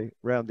round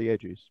the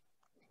edges.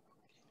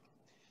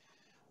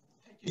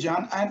 Thank you,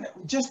 John. And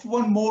just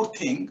one more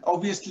thing.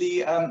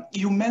 Obviously,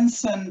 you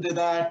mentioned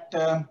that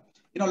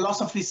you know,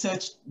 lots of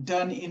research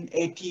done in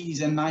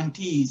 80s and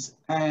 90s,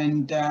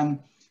 and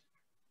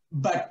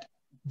but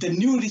the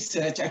new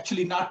research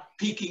actually not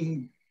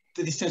peaking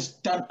the research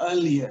done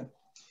earlier.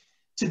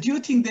 So do you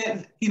think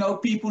that, you know,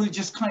 people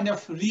just kind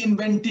of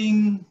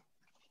reinventing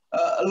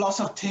lots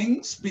of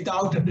things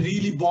without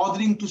really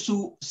bothering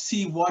to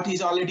see what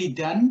is already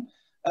done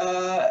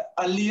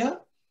earlier?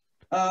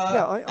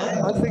 Yeah,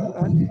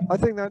 I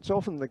think that's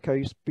often the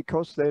case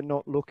because they're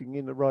not looking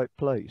in the right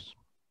place.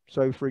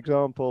 So, for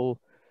example,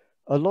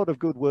 a lot of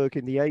good work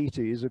in the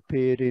 80s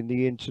appeared in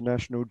the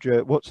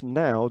what's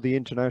now the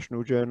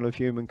International Journal of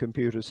Human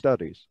Computer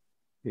Studies.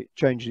 It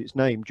changed its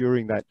name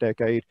during that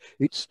decade.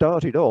 It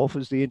started off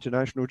as the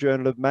International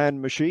Journal of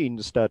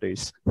Man-Machine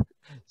Studies.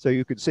 So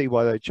you can see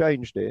why they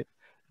changed it.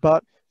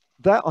 But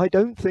that I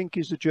don't think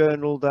is a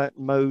journal that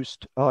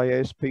most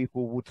IS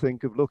people would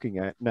think of looking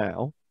at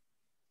now,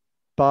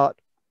 but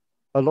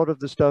a lot of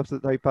the stuff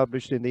that they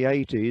published in the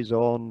 80s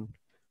on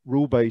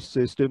rule-based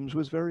systems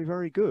was very,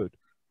 very good.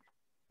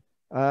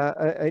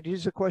 It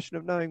is a question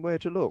of knowing where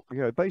to look.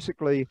 You know,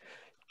 basically,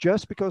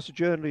 just because a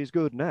journal is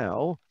good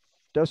now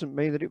doesn't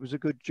mean that it was a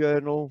good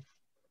journal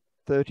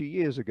 30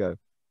 years ago.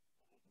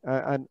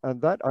 And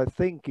that, I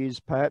think, is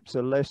perhaps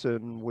a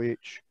lesson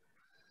which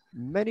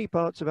many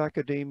parts of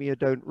academia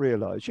don't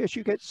realize. Yes,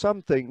 you get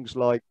some things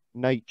like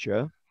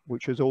Nature,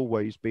 which has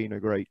always been a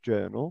great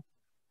journal,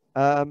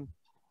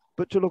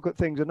 but to look at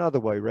things another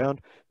way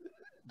around,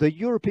 the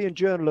European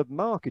Journal of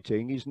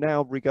Marketing is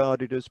now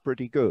regarded as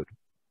pretty good.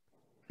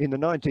 In the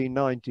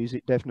 1990s,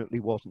 it definitely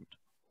wasn't.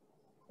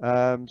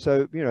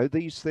 So, you know,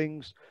 these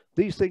things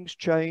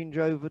change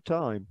over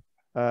time.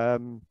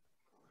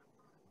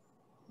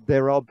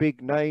 There are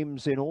big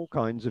names in all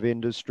kinds of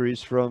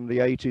industries from the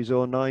 80s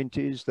or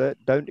 90s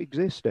that don't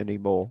exist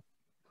anymore.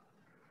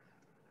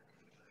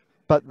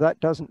 But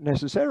that doesn't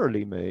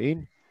necessarily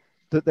mean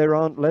that there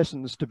aren't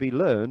lessons to be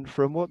learned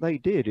from what they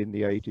did in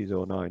the 80s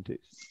or 90s.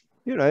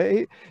 You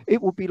know, it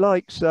would be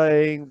like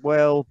saying,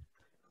 well,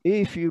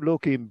 if you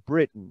look in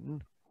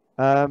Britain,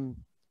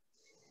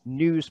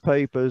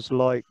 newspapers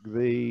like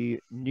the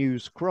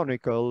News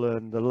Chronicle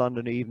and the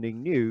London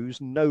Evening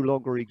News no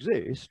longer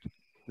exist.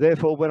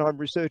 Therefore, when I'm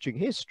researching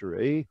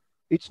history,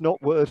 it's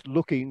not worth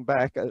looking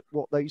back at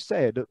what they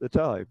said at the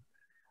time.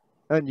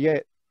 And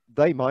yet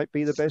they might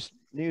be the best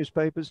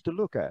newspapers to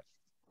look at.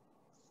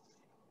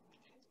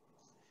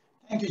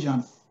 Thank you,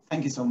 John.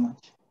 Thank you so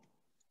much.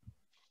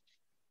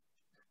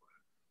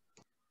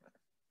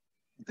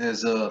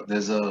 There's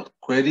a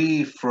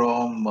query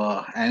from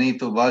Annie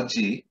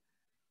Tobaji.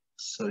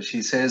 So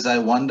she says, I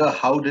wonder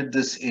how did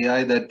this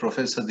AI that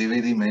Professor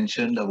Dwivedi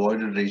mentioned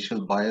avoided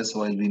racial bias,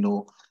 while we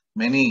know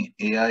many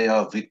AI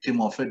are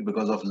victim of it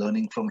because of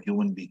learning from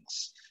human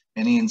beings.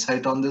 Any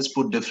insight on this?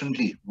 Put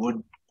differently,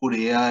 could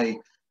AI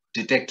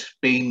detect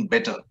pain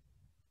better?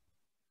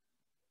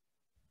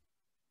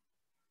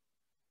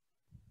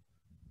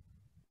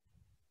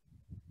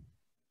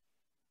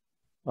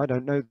 I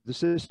don't know the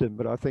system,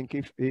 but I think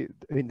if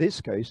in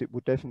this case, it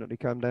would definitely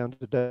come down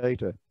to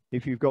data,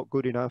 if you've got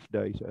good enough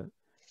data.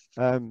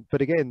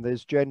 But again,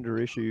 there's gender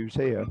issues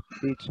here.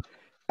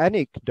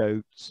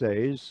 Anecdote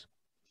says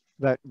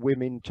that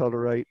women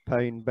tolerate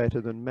pain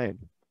better than men.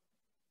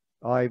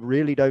 I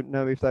really don't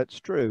know if that's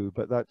true,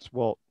 but that's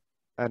what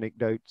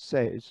anecdote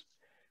says.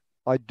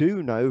 I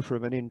do know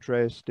from an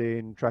interest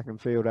in track and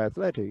field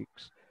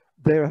athletics,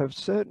 there have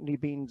certainly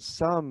been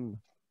some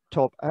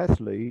top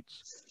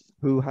athletes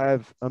who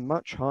have a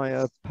much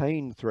higher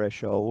pain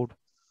threshold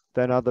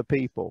than other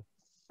people.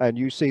 And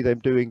you see them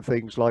doing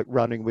things like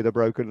running with a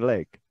broken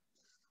leg.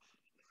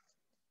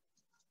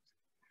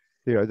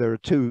 You know, there are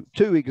two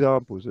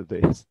examples of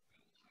this.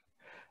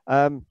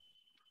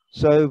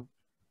 So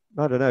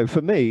I don't know.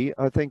 For me,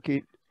 I think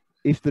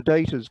if the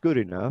data's good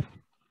enough,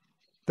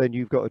 then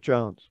you've got a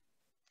chance.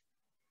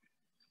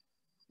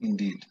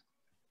 Indeed.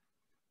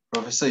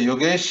 Professor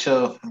Yogesh,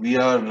 we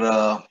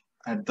are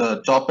at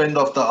the top end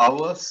of the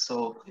hour,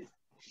 so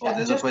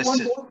there's a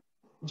question.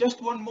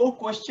 Just one more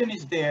question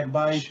is there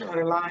by Sure.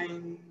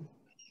 Caroline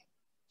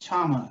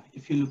Charmer,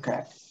 if you look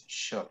at.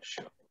 Sure.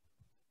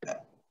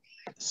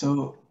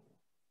 So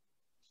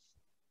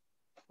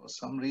for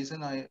some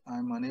reason,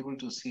 I'm unable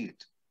to see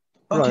it.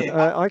 okay.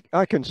 Right,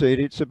 I can see it.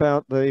 It's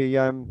about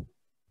the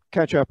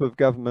catch up of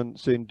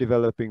governments in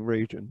developing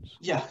regions.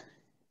 Yeah.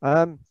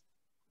 I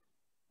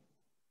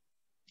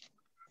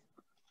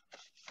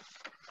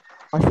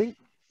think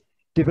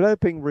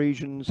developing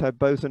regions have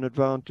both an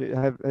advantage.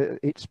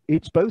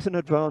 It's both an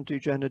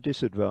advantage and a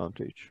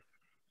disadvantage,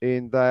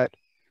 in that,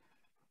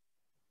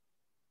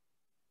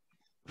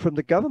 from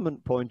the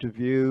government point of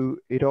view,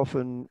 it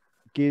often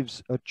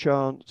gives a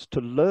chance to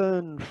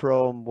learn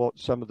from what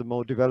some of the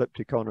more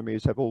developed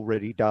economies have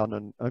already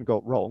done and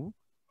got wrong,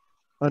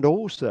 and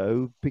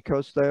also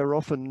because they are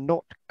often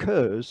not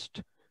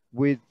cursed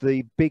with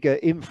the bigger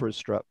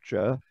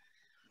infrastructure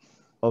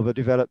of a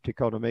developed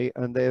economy,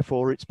 and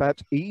therefore it's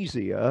perhaps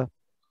easier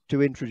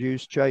to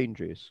introduce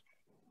changes,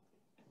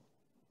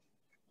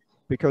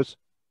 because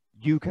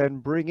you can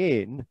bring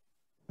in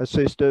a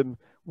system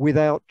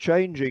without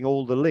changing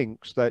all the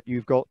links that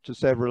you've got to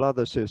several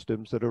other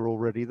systems that are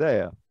already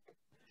there.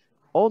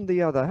 On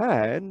the other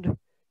hand,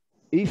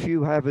 if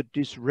you have a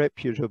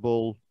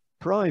disreputable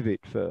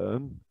private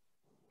firm,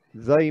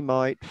 they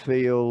might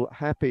feel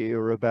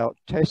happier about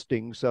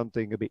testing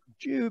something a bit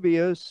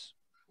dubious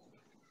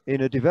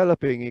in a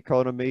developing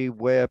economy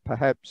where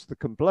perhaps the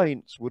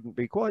complaints wouldn't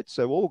be quite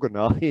so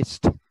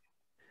organized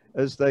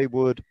as they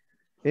would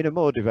in a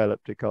more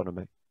developed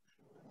economy.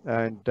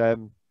 And,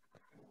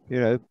 you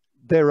know,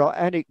 there are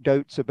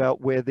anecdotes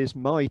about where this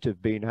might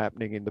have been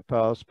happening in the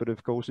past, but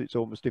of course it's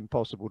almost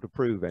impossible to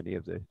prove any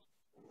of this.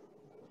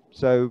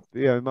 So,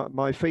 you know,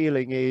 my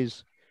feeling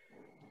is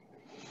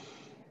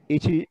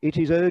it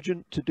is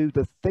urgent to do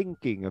the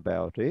thinking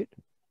about it,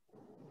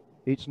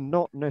 it's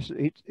not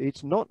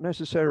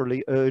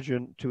necessarily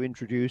urgent to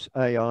introduce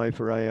AI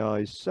for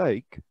AI's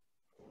sake,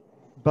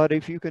 but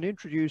if you can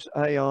introduce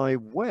AI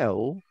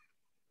well,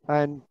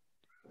 and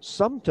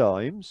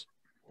sometimes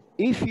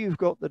if you've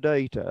got the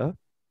data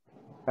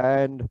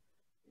and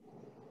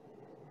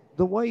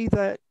the way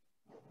that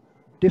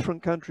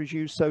different countries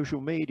use social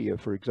media,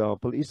 for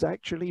example, is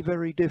actually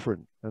very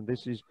different, and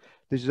this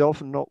is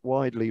often not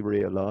widely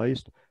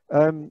realized.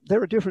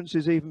 There are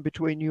differences even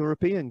between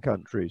European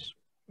countries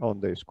on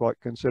this, quite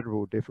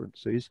considerable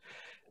differences.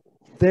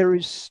 There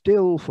is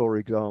still, for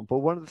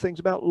example, one of the things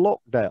about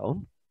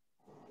lockdown,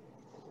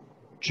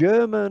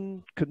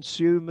 German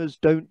consumers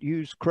don't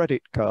use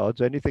credit cards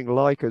anything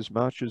like as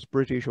much as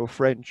British or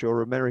French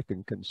or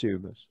American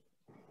consumers.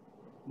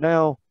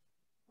 Now,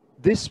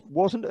 this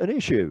wasn't an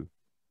issue,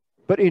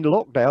 but in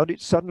lockdown,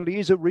 it suddenly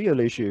is a real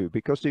issue,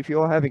 because if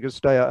you're having to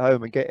stay at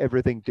home and get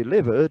everything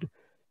delivered,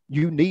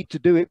 you need to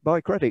do it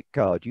by credit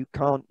card. You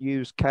can't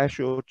use cash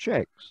or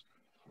checks.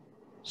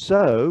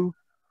 So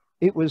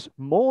it was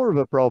more of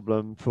a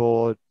problem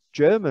for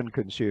German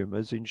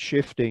consumers in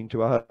shifting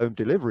to a home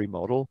delivery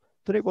model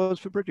than it was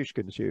for British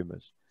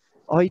consumers.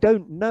 I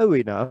don't know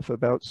enough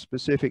about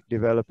specific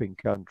developing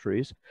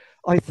countries.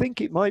 I think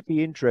it might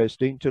be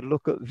interesting to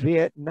look at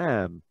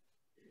Vietnam,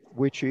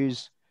 which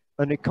is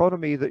an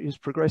economy that is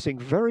progressing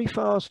very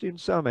fast in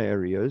some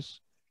areas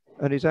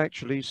and is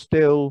actually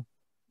still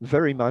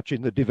very much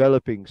in the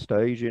developing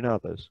stage in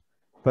others.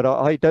 But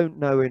I don't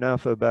know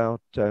enough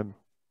about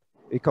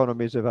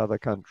economies of other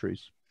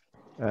countries.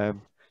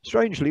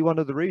 Strangely, one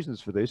of the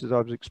reasons for this, as I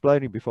was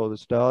explaining before the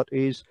start,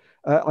 is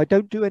I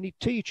don't do any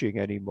teaching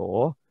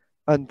anymore.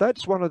 And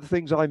that's one of the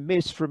things I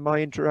miss from my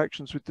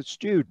interactions with the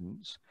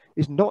students,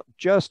 is not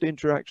just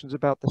interactions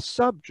about the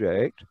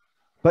subject,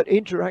 but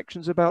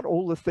interactions about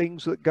all the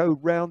things that go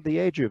round the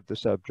edge of the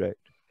subject.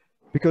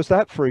 Because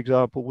that, for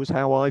example, was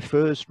how I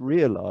first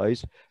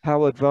realized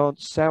how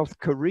advanced South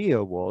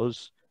Korea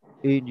was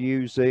in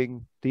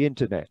using the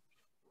internet,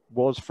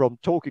 was from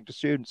talking to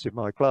students in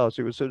my class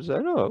who were sort of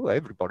saying, oh,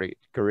 everybody in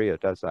Korea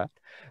does that.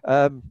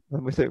 And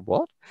we think,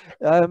 what?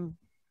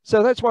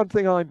 So that's one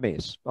thing I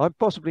miss. I'm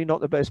possibly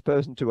not the best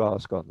person to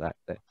ask on that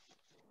then.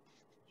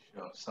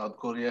 Sure. South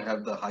Korea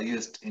have the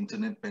highest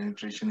internet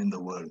penetration in the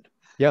world.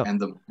 Yeah.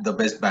 And the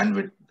best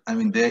bandwidth. I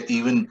mean, there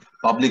even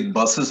public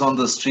buses on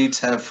the streets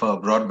have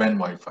broadband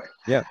Wi-Fi.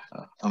 Yeah.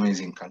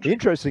 Amazing country. The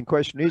interesting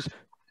question is,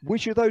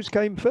 which of those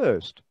came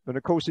first? And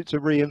of course, it's a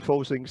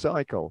reinforcing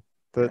cycle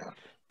that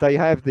they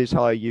have this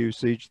high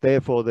usage,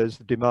 therefore there's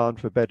the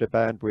demand for better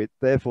bandwidth,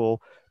 therefore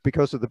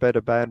because of the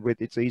better bandwidth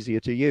it's easier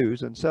to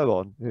use, and so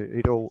on.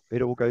 It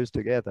all goes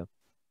together.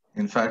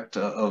 In fact,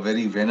 a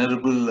very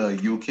venerable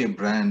UK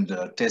brand,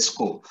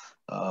 Tesco,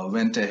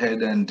 went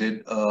ahead and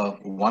did a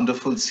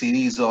wonderful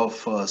series of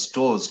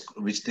stores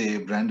which they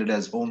branded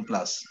as Home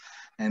Plus,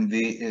 and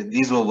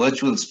these were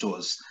virtual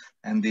stores,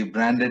 and they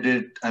branded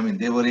it. I mean,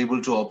 they were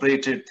able to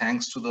operate it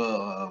thanks to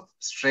the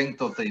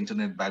strength of the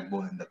internet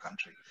backbone in the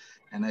country.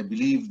 And I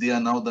believe they are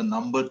now the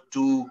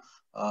 #2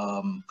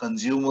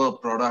 consumer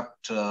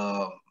product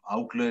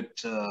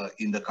outlet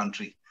in the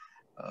country.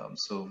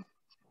 So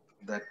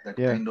that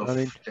kind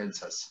of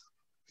tells us.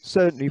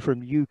 Certainly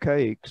from UK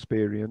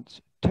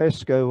experience,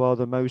 Tesco are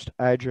the most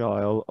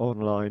agile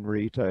online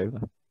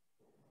retailer.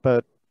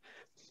 But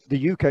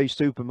the UK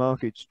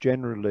supermarkets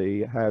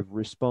generally have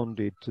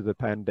responded to the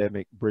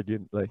pandemic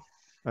brilliantly.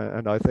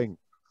 And I think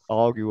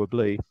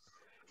arguably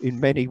in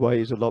many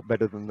ways a lot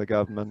better than the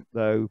government,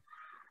 though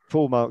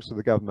full marks to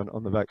the government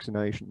on the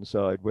vaccination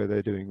side, where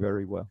they're doing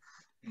very well.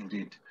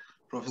 Indeed.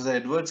 Professor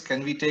Edwards,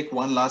 can we take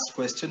one last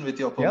question with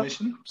your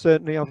permission? Yep,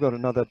 certainly. I've got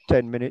another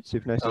 10 minutes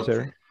if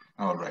necessary. Okay.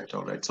 All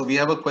right. So we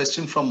have a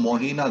question from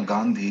Mohina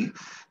Gandhi.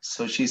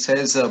 So she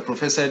says,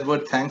 Professor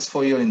Edward, thanks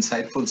for your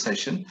insightful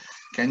session.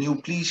 Can you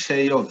please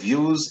share your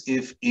views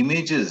if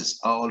images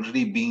are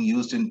already being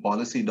used in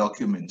policy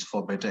documents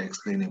for better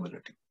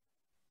explainability?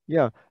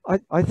 Yeah,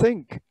 I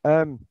think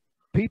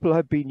people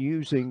have been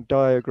using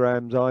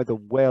diagrams either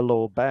well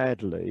or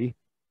badly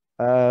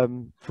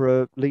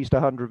for at least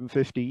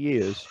 150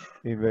 years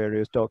in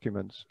various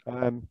documents.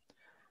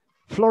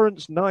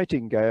 Florence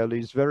Nightingale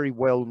is very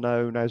well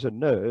known as a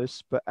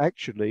nurse, but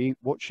actually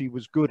what she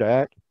was good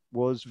at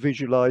was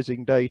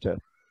visualizing data.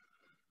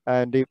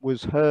 And it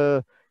was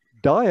her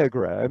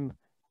diagram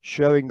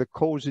showing the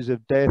causes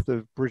of death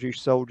of British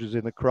soldiers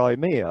in the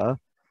Crimea,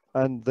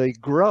 and the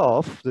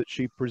graph that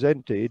she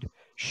presented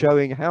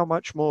showing how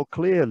much more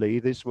clearly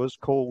this was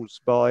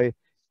caused by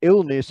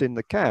illness in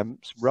the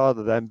camps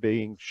rather than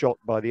being shot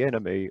by the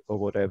enemy or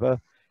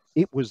whatever.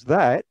 It was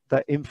that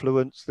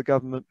influenced the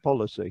government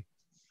policy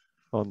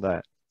on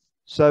that.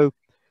 So,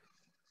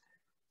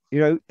 you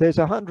know, there's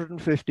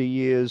 150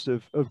 years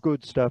of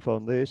good stuff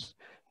on this.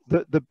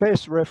 The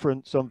best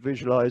reference on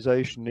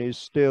visualization is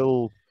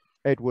still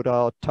Edward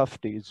R.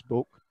 Tufte's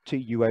book,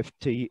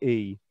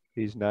 Tufte,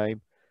 his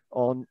name,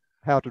 on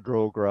how to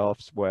draw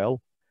graphs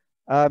well.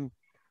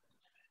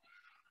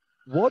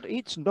 What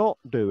it's not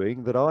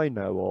doing that I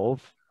know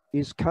of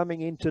is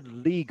coming into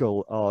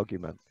legal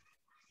argument.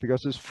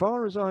 because as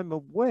far as I'm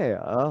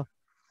aware,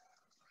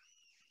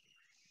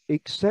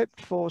 except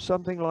for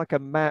something like a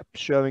map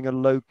showing a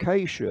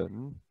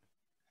location,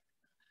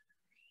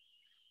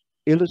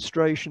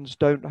 illustrations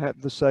don't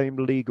have the same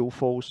legal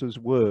force as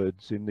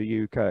words in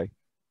the UK.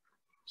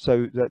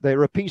 So that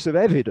they're a piece of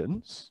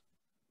evidence,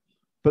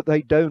 but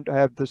they don't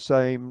have the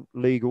same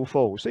legal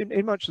force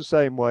in much the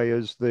same way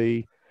as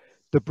the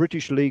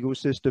British legal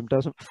system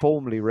doesn't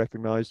formally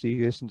recognize the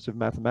existence of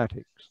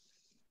mathematics.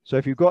 So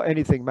if you've got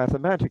anything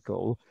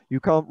mathematical, you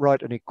can't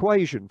write an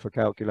equation for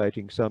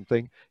calculating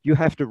something, you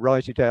have to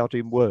write it out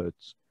in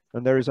words.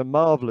 And there is a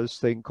marvelous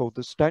thing called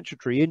the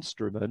statutory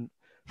instrument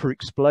for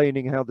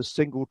explaining how the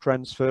single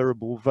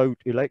transferable vote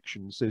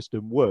election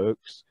system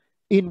works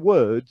in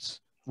words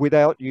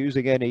without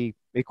using any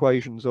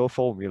equations or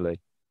formulae.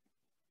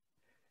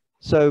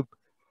 So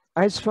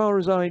as far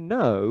as I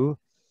know,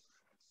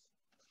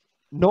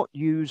 not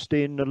used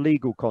in a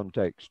legal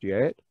context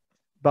yet,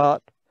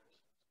 but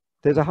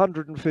there's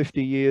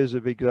 150 years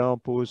of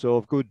examples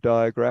of good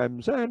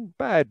diagrams and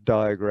bad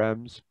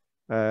diagrams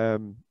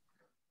that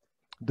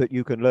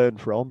you can learn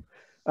from.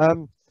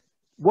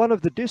 One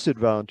of the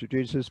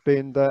disadvantages has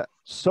been that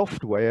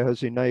software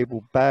has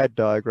enabled bad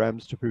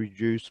diagrams to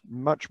produce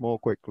much more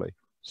quickly.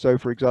 So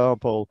for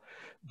example,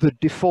 the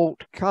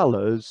default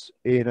colors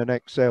in an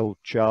Excel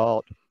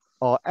chart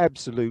are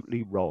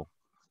absolutely wrong.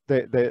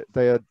 They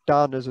are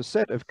done as a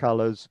set of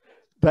colors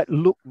that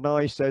look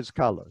nice as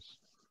colors.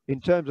 In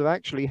terms of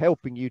actually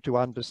helping you to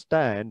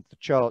understand the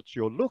charts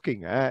you're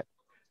looking at,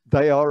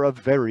 they are a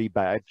very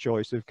bad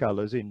choice of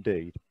colors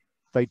indeed.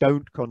 They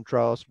don't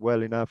contrast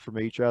well enough from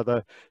each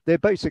other. They're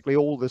basically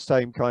all the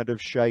same kind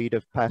of shade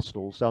of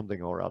pastel,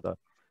 something or other.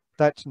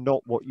 That's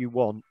not what you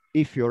want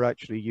if you're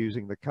actually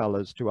using the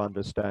colors to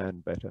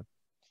understand better.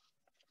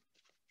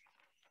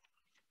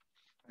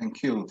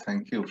 Thank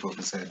you,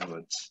 Professor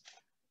Edwards.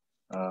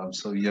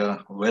 So you're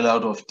well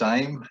out of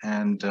time,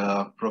 and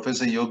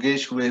Professor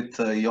Yogesh, with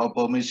your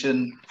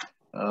permission,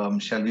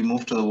 shall we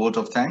move to the vote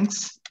of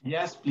thanks?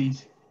 Yes,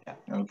 please. Yeah.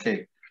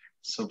 Okay.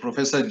 So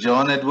Professor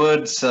John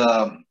Edwards,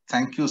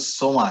 thank you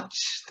so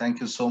much.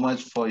 Thank you so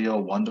much for your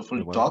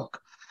wonderful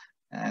talk.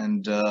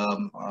 And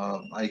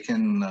I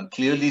can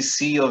clearly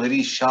see a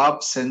very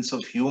sharp sense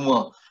of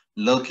humor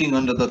lurking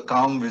under the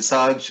calm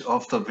visage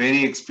of the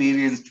very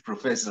experienced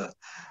professor.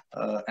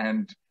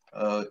 And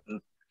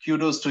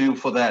kudos to you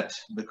for that,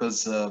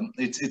 because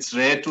it's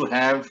rare to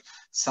have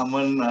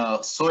someone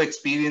so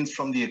experienced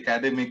from the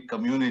academic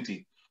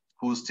community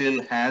who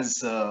still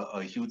has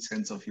a huge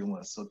sense of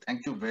humor. So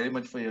thank you very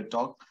much for your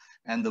talk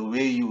and the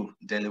way you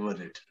delivered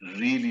it.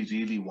 Really,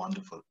 really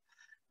wonderful.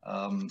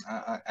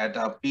 At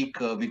our peak,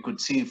 we could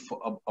see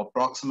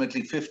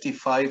approximately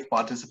 55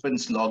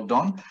 participants logged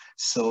on.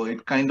 So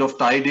it kind of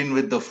tied in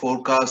with the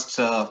forecast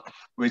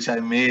which I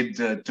made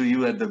to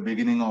you at the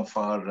beginning of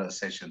our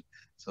session.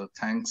 So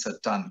thanks a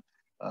ton.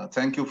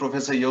 Thank you,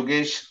 Professor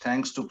Yogesh.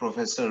 Thanks to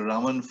Professor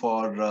Raman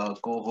for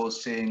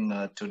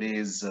co-hosting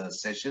today's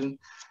session.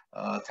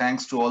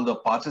 Thanks to all the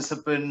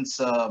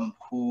participants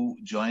who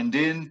joined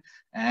in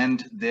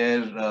and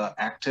their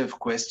active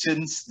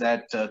questions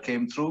that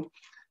came through.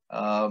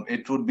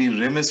 It would be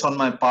remiss on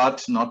my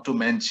part not to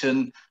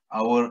mention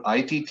our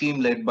IT team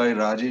led by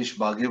Rajesh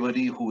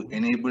Bhagewari, who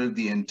enabled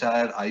the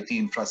entire IT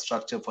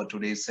infrastructure for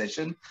today's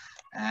session.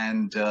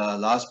 And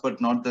last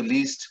but not the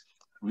least,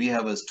 we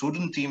have a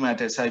student team at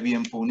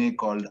SIBM Pune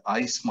called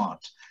iSmart,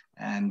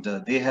 and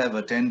they have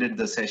attended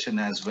the session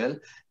as well.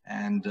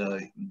 And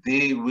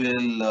they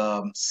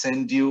will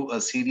send you a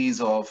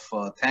series of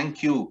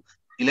thank you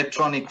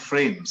electronic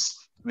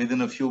frames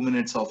within a few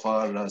minutes of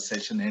our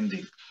session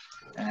ending.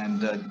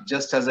 And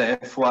just as a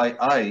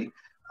FYI,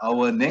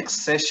 our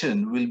next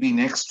session will be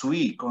next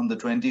week on the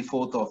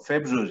 24th of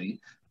February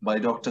by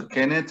Dr.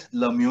 Kenneth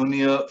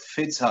Lemunier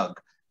Fitzhugh.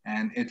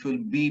 And it will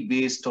be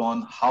based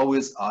on how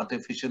is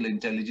artificial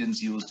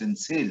intelligence used in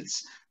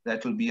sales.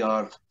 That will be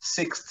our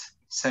 6th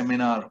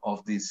seminar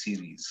of this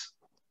series.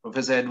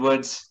 Professor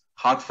Edwards,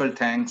 heartfelt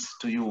thanks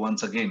to you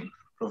once again.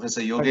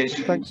 Professor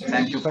Yogesh,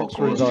 thank you for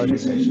co-hosting the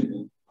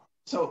session.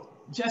 So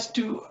just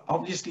to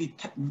obviously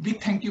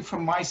big thank you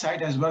from my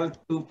side as well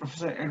to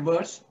Professor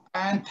Edwards,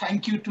 and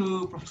thank you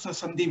to Professor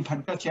Sandeep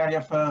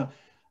Bhattacharya for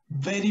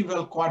very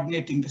well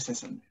coordinating the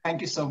session.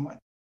 Thank you so much.